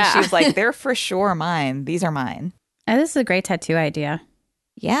birth. Yeah. She was like, they're for sure mine. These are mine. Oh, this is a great tattoo idea.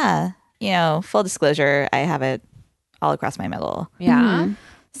 Yeah. You know, full disclosure, I have it all across my middle. Yeah.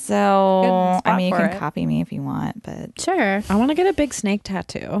 So, Good spot I mean, you for can it. copy me if you want, but Sure. I want to get a big snake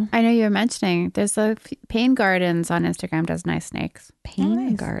tattoo. I know you were mentioning there's a Pain Gardens on Instagram does nice snakes. Pain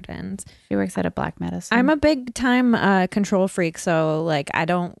nice. Gardens. She works at a black medicine. I'm a big time control freak, so like I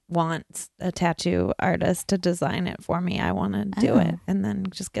don't want a tattoo artist to design it for me. I want to do Oh. it and then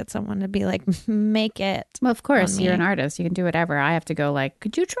just get someone to be like, make it. Well, of course, on you're me. an artist. You can do whatever. I have to go like,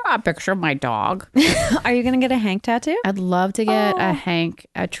 could you draw a picture of my dog? Are you gonna get a Hank tattoo? I'd love to get a Hank,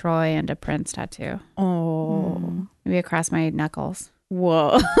 a Troy, and a Prince tattoo. Oh, Maybe across my knuckles.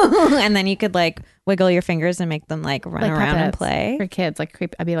 whoa! And then you could like wiggle your fingers and make them like run Like around and puppets play. for kids. Like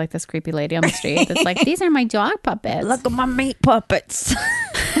I'd be like this creepy lady on the street that's like, these are my dog puppets. Look at my meat puppets.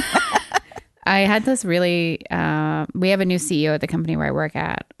 I had this really, we have a new CEO at the company where I work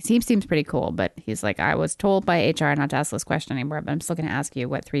at. He seems pretty cool, but he's like, I was told by HR not to ask this question anymore, but I'm still going to ask you,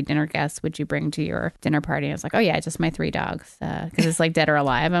 what 3 dinner guests would you bring to your dinner party? And I was like, oh yeah, just my 3 dogs. Because it's like dead or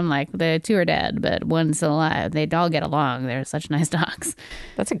alive. I'm like, the 2 are dead, but 1's still alive. They'd all get along. They're such nice dogs.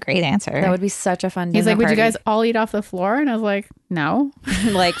 that's a great answer. That would be such a fun. He's dinner like, would you party. guys all eat off the floor? And I was like, no.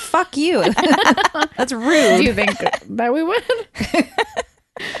 like fuck you? That's Do rude. you think that we would?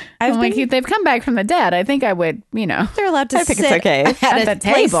 I'm like, they've come back from the dead. I think I would, They're allowed to I think it's sit okay. at at a the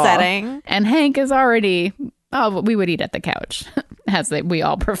place table. setting. And Hank is already, we would eat at the couch, as we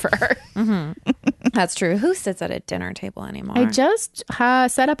all prefer. That's true. Who sits at a dinner table anymore? I just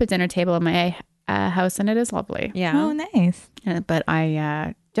set up a dinner table in my house, and it is lovely. yeah. Oh, nice. But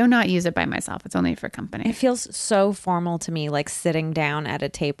I do not use it by myself. It's only for It company. feels so formal to me, like sitting down at a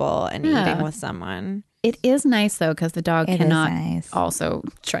table and Yeah. eating with someone. It is nice, though, because the dog It is cannot nice. also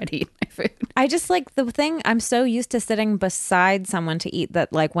try to eat my food. I just like the thing, I'm so used to sitting beside someone to eat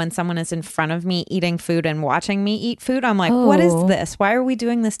that, like, when someone is in front of me eating food and watching me eat food, I'm like, what is Oh. this? Why are we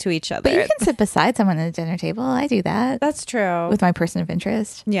doing this to each other? But you can sit beside someone at a dinner table. I do that That's true. with my person of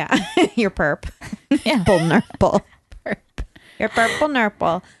interest. yeah. Your perp. Yeah. Bull nurple. Your purple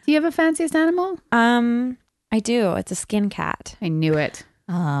nurple. Do you have a fanciest animal? I do. It's a skin cat. I knew it.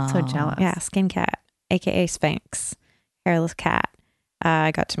 Oh. So jealous. Yeah, skin cat, aka Sphinx, hairless cat.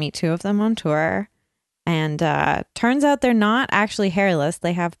 I got to meet 2 of them on tour, and turns out they're not actually hairless.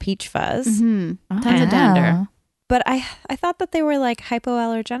 They have peach fuzz, Mhm. Oh, Tons of dander. but I thought that they were like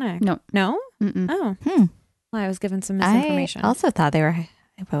hypoallergenic. No. No? Mm-mm. Oh, Hmm. well, I was given some I misinformation. also thought they were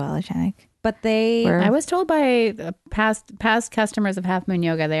hypoallergenic. But they, Were- I was told by past customers of Half Moon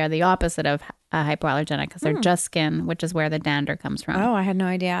Yoga, they are the opposite of hypoallergenic because they're just skin, which is where the dander comes from. oh, I had no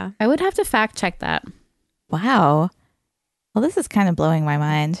idea. I would have to fact check that. Wow. Well, this is kind of blowing my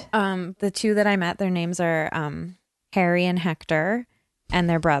mind. The 2 that I met, their names are Harry and Hector, and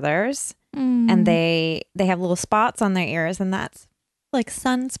they're brothers, and they have little spots on their ears, and that's like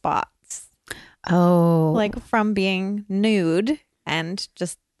sunspots, Oh, like from being nude and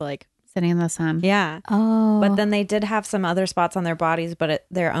just like, sitting in the sun. yeah. Oh. But then they did have some other spots on their bodies, but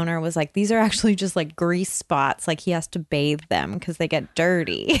their owner was like, these are actually just like grease spots. Like he has to bathe them because they get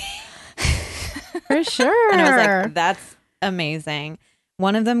dirty. For sure. And I was like, that's amazing.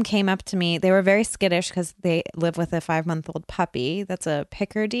 One of them came up to me. They were very skittish because they live with a 5-month-old puppy. That's a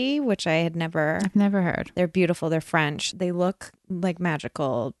Picardy, which I had never. I've never heard. They're beautiful. They're French. They look like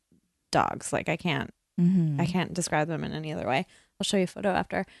magical dogs. Like I can't describe them in any other way. I'll show you a photo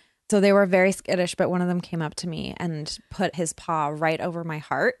after. So they were very skittish, but one of them came up to me and put his paw right over my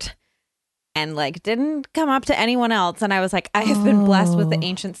heart and like didn't come up to anyone else. And I was like, I have been blessed with the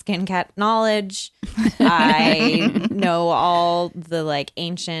ancient skin cat knowledge. I know all the like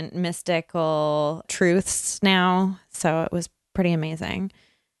ancient mystical truths now. So it was pretty amazing.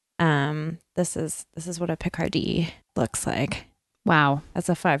 This is what a Picardy looks like. Wow. As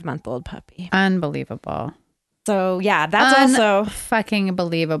a 5-month-old puppy. Unbelievable. So yeah, that's also fucking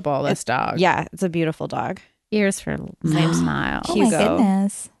believable. This dog. yeah, it's a beautiful dog. Ears for same smile. Oh my Hugo.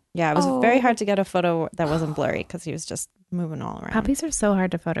 goodness. Yeah, it was very hard to get a photo that wasn't blurry because he was just moving all around. Puppies are so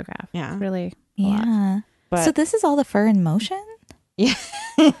hard to photograph. Yeah. It's really a lot. Yeah. But So this is all the fur in motion? yeah.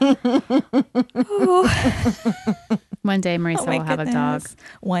 One day Marisa Oh my will have a dog. goodness.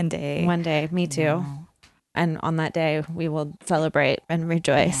 One day. One day, me too. And on that day, we will celebrate and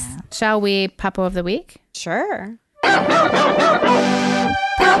rejoice. Yeah. Shall we Puppo of the Week? Sure. Puppo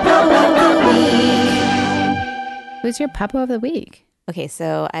of the week. Who's your puppo of the week? Okay,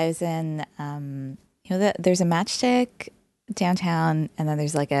 so I was in, there's a Matchstick downtown, and then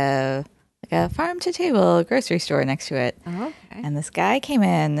there's like a farm to table grocery store next to it. Oh, okay. And this guy came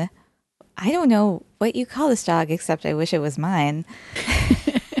in. I don't know what you call this dog, except I wish it was mine.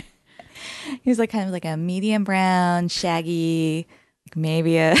 He was like kind of like a medium brown, shaggy, like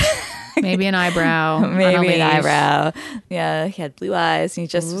maybe an eyebrow. Maybe an eyebrow. Yeah, he had blue eyes, and he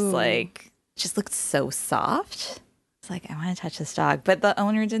just was like, just looked so soft. It's like, I want to touch this dog. But the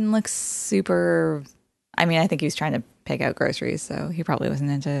owner didn't look super. I mean, I think he was trying to pick out groceries, so he probably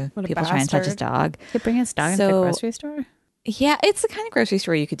wasn't into people trying to touch his dog. Could you bring his dog into the grocery store? Yeah, it's the kind of grocery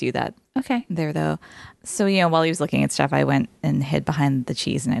store you could do that. Okay. There, though. So, while he was looking at stuff, I went and hid behind the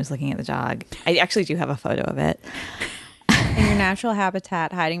cheese, and I was looking at the dog. I actually do have a photo of it. In your natural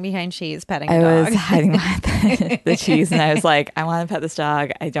habitat, hiding behind cheese, petting a I dog. was hiding behind the cheese, and I was like, I want to pet this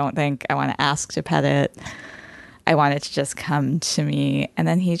dog. I don't think I want to ask to pet it. I want it to just come to me. And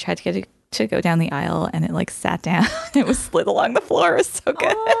then he tried to get it to go down the aisle, and it like sat down. It was slid along the floor. It was so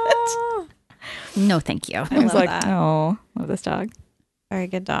good. Oh, No, thank you. I was love like, that. oh, love this dog. very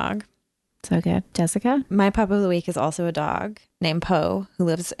good dog. So good. Jessica? My pup of the week is also a dog named Poe, who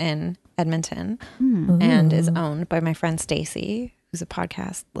lives in Edmonton Hmm. and is owned by my friend Stacy, who's a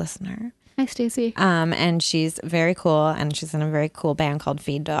podcast listener. Hi, Stacey. And she's very cool, and she's in a very cool band called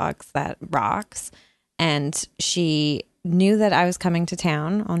Feed Dogs that rocks. And she knew that I was coming to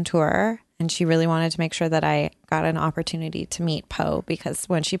town on tour, and she really wanted to make sure that I got an opportunity to meet Poe, because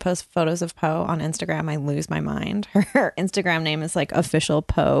when she posts photos of Poe on Instagram, I lose my mind. Her Instagram name is like official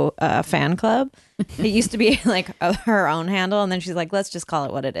Poe fan club. It used to be like her own handle, and then she's like, let's just call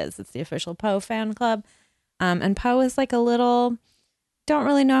it what it is. It's the official Poe fan club. And Poe is like a little, don't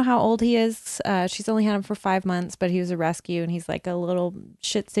really know how old he is. She's only had him for 5 months, but he was a rescue, and he's like a little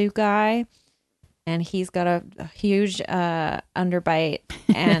Shih Tzu guy. And he's got a huge underbite,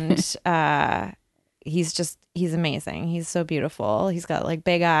 and he's amazing. He's so beautiful. He's got like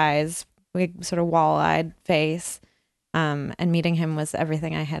big eyes, big sort of wall-eyed face. And meeting him was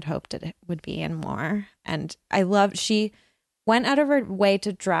everything I had hoped it would be and more. And she went out of her way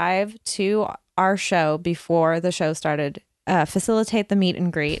to drive to our show before the show started, facilitate the meet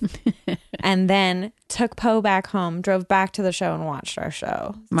and greet, and then took Poe back home, drove back to the show, and watched our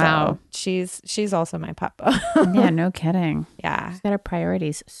show. Wow. So she's also my puppo. Yeah, no kidding. Yeah. She's got her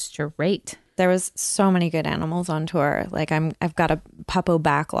priorities straight. There was so many good animals on tour. Like I've got a puppo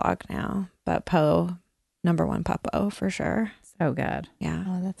backlog now, but Poe, number one puppo for sure. So good. Yeah.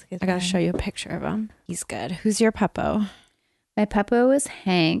 Oh, that's good. I got to show you a picture of him. He's good. Who's your puppo? My puppo is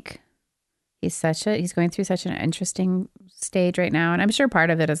Hank. He's going through such an interesting stage right now. And I'm sure part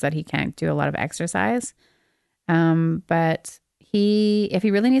of it is that he can't do a lot of exercise. But if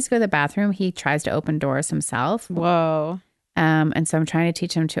he really needs to go to the bathroom, he tries to open doors himself. Whoa. And so I'm trying to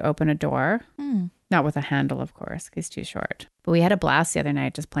teach him to open a door. Not with a handle, of course, 'cause he's too short. But we had a blast the other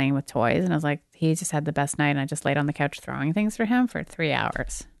night just playing with toys. And I was like, he just had the best night. And I just laid on the couch throwing things for him for 3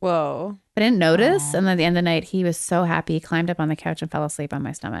 hours. Whoa. I didn't notice. And then at the end of the night, he was so happy. He climbed up on the couch and fell asleep on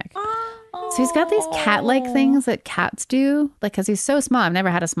my stomach. So he's got these cat-like things that cats do, like, because he's so small. I've never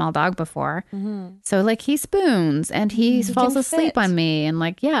had a small dog before. So, like, he spoons and he falls can asleep fit. on me. And,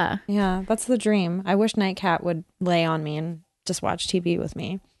 like, yeah. Yeah, that's the dream. I wish Nightcat would lay on me and just watch TV with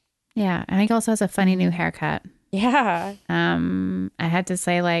me. Yeah. And he also has a funny new haircut. Yeah. I had to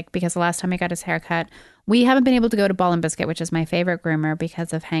say, like, because the last time he got his haircut, we haven't been able to go to Ball and Biscuit, which is my favorite groomer,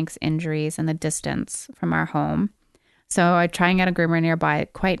 because of Hank's injuries and the distance from our home. So I try and get a groomer nearby.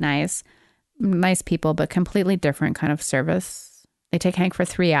 Quite nice people, but completely different kind of service. They take Hank for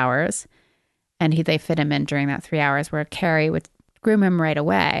 3 hours, and they fit him in during that 3 hours, where Carrie would groom him right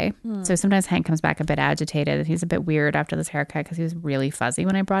away. So sometimes Hank comes back a bit agitated, and he's a bit weird after this haircut because he was really fuzzy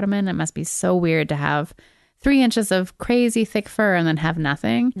when I brought him in. It must be so weird to have 3 inches of crazy thick fur and then have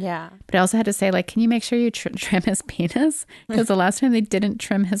nothing. Yeah. But I also had to say, like, can you make sure you trim his penis? Because the last time they didn't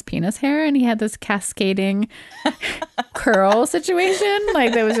trim his penis hair, and he had this cascading curl situation.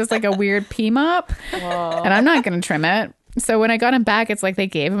 Like, there was just like a weird pee mop. Whoa. And I'm not going to trim it. So when I got him back, it's like they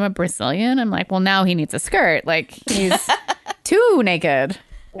gave him a Brazilian. I'm like, well, now he needs a skirt. Like, he's too naked.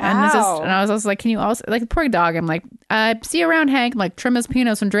 Wow. And I was also like, can you also, like, poor dog, I'm like, see you around, Hank. I'm like, trim his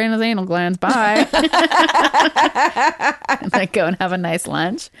penis and drain his anal glands. Bye. And, like, go and have a nice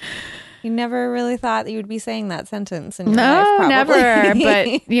lunch. You never really thought that you would be saying that sentence in your life, No, probably. never.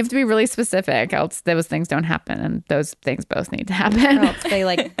 But you have to be really specific, else those things don't happen. And those things both need to happen. Or else they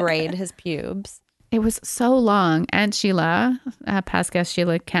like braid his pubes. It was so long. And Sheila, past guest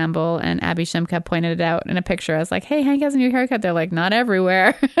Sheila Campbell and Abby Shimka pointed it out in a picture. I was like, hey, Hank has a new haircut. They're like, not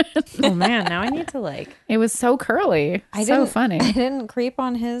everywhere. Oh man, now I need to like. It was so curly. So didn't- funny. I didn't creep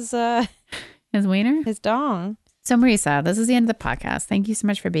on his His wiener? his dong. So Marisa, this is the end of the podcast. Thank you so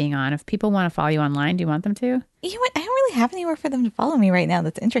much for being on. If people want to follow you online, do you want them to? You know what? I don't really have anywhere for them to follow me right now.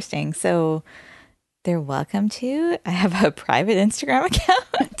 That's interesting. So they're welcome to. I have a private Instagram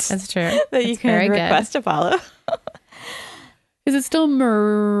account That's true. that you That's very can good. request to follow. Is it still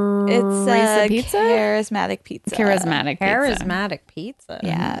Marisa It's Pizza? charismatic pizza. Charismatic Pizza. Charismatic pizza.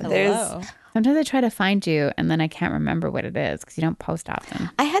 Yeah, Hello. there's- Sometimes I try to find you and then I can't remember what it is because you don't post often.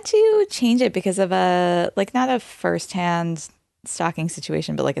 I had to change it because of not a first-hand stalking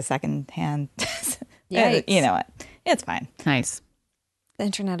situation, but like a second-hand. Yikes. You know what? It's fine. Nice. The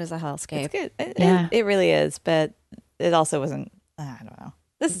internet is a hellscape. It's good. Yeah. It really is, but it also wasn't. I don't know.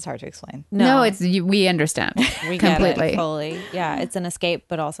 This is hard to explain. No, we understand. we get completely. it fully. Yeah, it's an escape,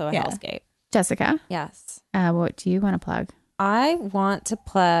 but also a Yeah. hellscape. Jessica, Yes. what do you want to plug? I want to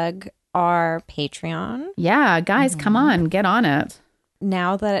plug our Patreon. Yeah, guys, come on, get on it.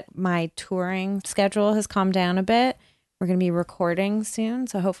 Now that my touring schedule has calmed down a bit, we're going to be recording soon.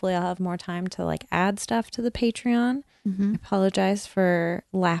 So hopefully I'll have more time to like add stuff to the Patreon. I apologize for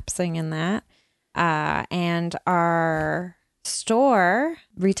lapsing in that. And our store,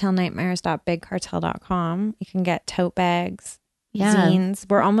 retailnightmares.bigcartel.com, you can get tote bags, Yeah. zines.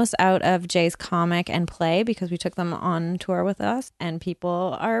 We're almost out of Jay's comic and play because we took them on tour with us, and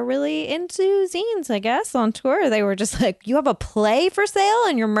people are really into zines, I guess. On tour, they were just like, you have a play for sale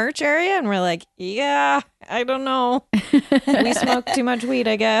in your merch area? And we're like, yeah, I don't know. We smoke too much weed,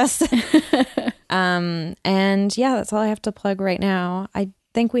 I guess. And yeah, that's all I have to plug right now. I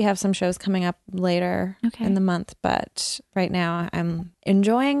think we have some shows coming up later in the month, but right now I'm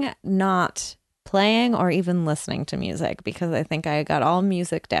enjoying not playing or even listening to music because I think I got all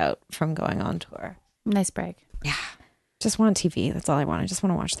musiced out from going on tour. Nice break. Just want TV. That's all I want. I just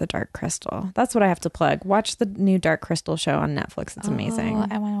want to watch The Dark Crystal. That's what I have to plug. Watch the new Dark Crystal show on Netflix. It's amazing. Oh,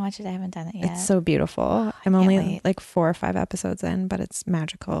 I want to watch it. I haven't done it yet. It's so beautiful. I'm can't only wait. like 4 or 5 episodes in, but it's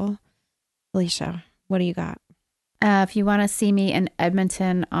magical. Alicia, what do you got? If you want to see me in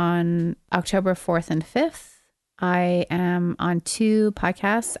Edmonton on October 4th and 5th, I am on 2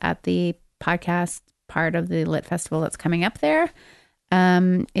 podcasts at the podcast part of the Lit Festival that's coming up there.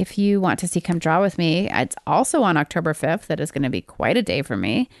 If you want to see Come Draw With Me, it's also on October 5th. That is going to be quite a day for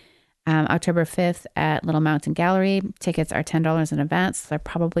me. October 5th at Little Mountain Gallery. Tickets are $10 in advance. They're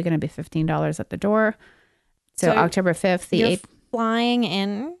probably going to be $15 at the door. So October 5th, the You're 8th. flying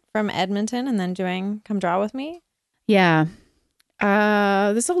in from Edmonton and then doing Come Draw With Me? Yeah.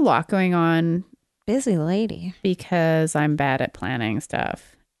 There's a lot going on Busy lady. because I'm bad at planning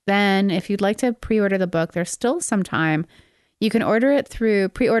stuff. Then if you'd like to pre-order the book, there's still some time. You can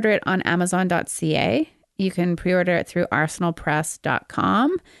pre-order it on Amazon.ca. You can pre-order it through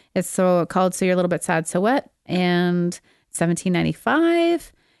arsenalpress.com. It's called So You're a Little Bit Sad, So What? And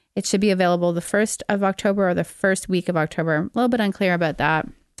 $17.95. It should be available the 1st of October or the first week of October. I'm a little bit unclear about that.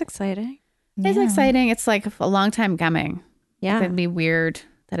 It's exciting. It's exciting. It's like a long time coming. Yeah. It'd be weird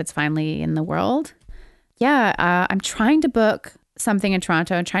that it's finally in the world. Yeah, I'm trying to book something in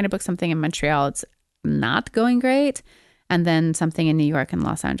Toronto. I'm trying to book something in Montreal. It's not going great. And then something in New York and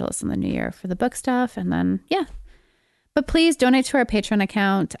Los Angeles in the new year for the book stuff. And then, yeah. But please donate to our Patreon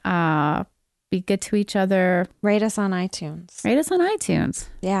account. Be good to each other. Rate us on iTunes. Rate us on iTunes.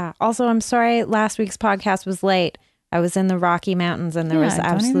 Yeah. Also, I'm sorry last week's podcast was late. I was in the Rocky Mountains and there was Yeah,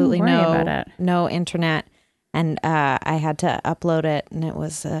 don't even absolutely worry about it. no internet. And I had to upload it and it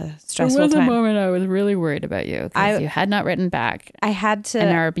was a stressful time. moment I was really worried about you because you had not written back I had to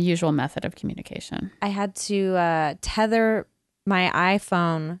in our usual method of communication. I had to tether my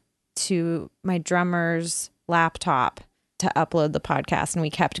iPhone to my drummer's laptop to upload the podcast, and we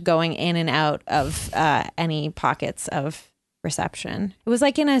kept going in and out of any pockets of reception. It was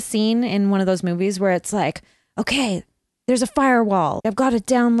like in a scene in one of those movies where it's like, okay, there's a firewall. I've got to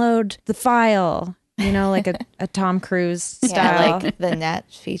download the file. You know, like a Tom Cruise style. Yeah, like The Net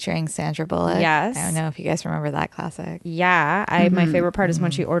featuring Sandra Bullock. Yes. I don't know if you guys remember that classic. Yeah, my favorite part is when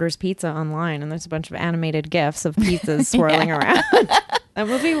she orders pizza online and there's a bunch of animated GIFs of pizzas swirling around. That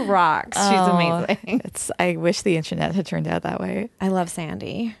movie rocks. She's amazing. I wish the internet had turned out that way. I love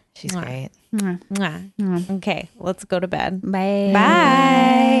Sandy. She's Mwah. great. Mwah. Okay, let's go to bed. Bye.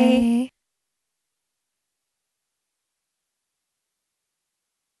 Bye.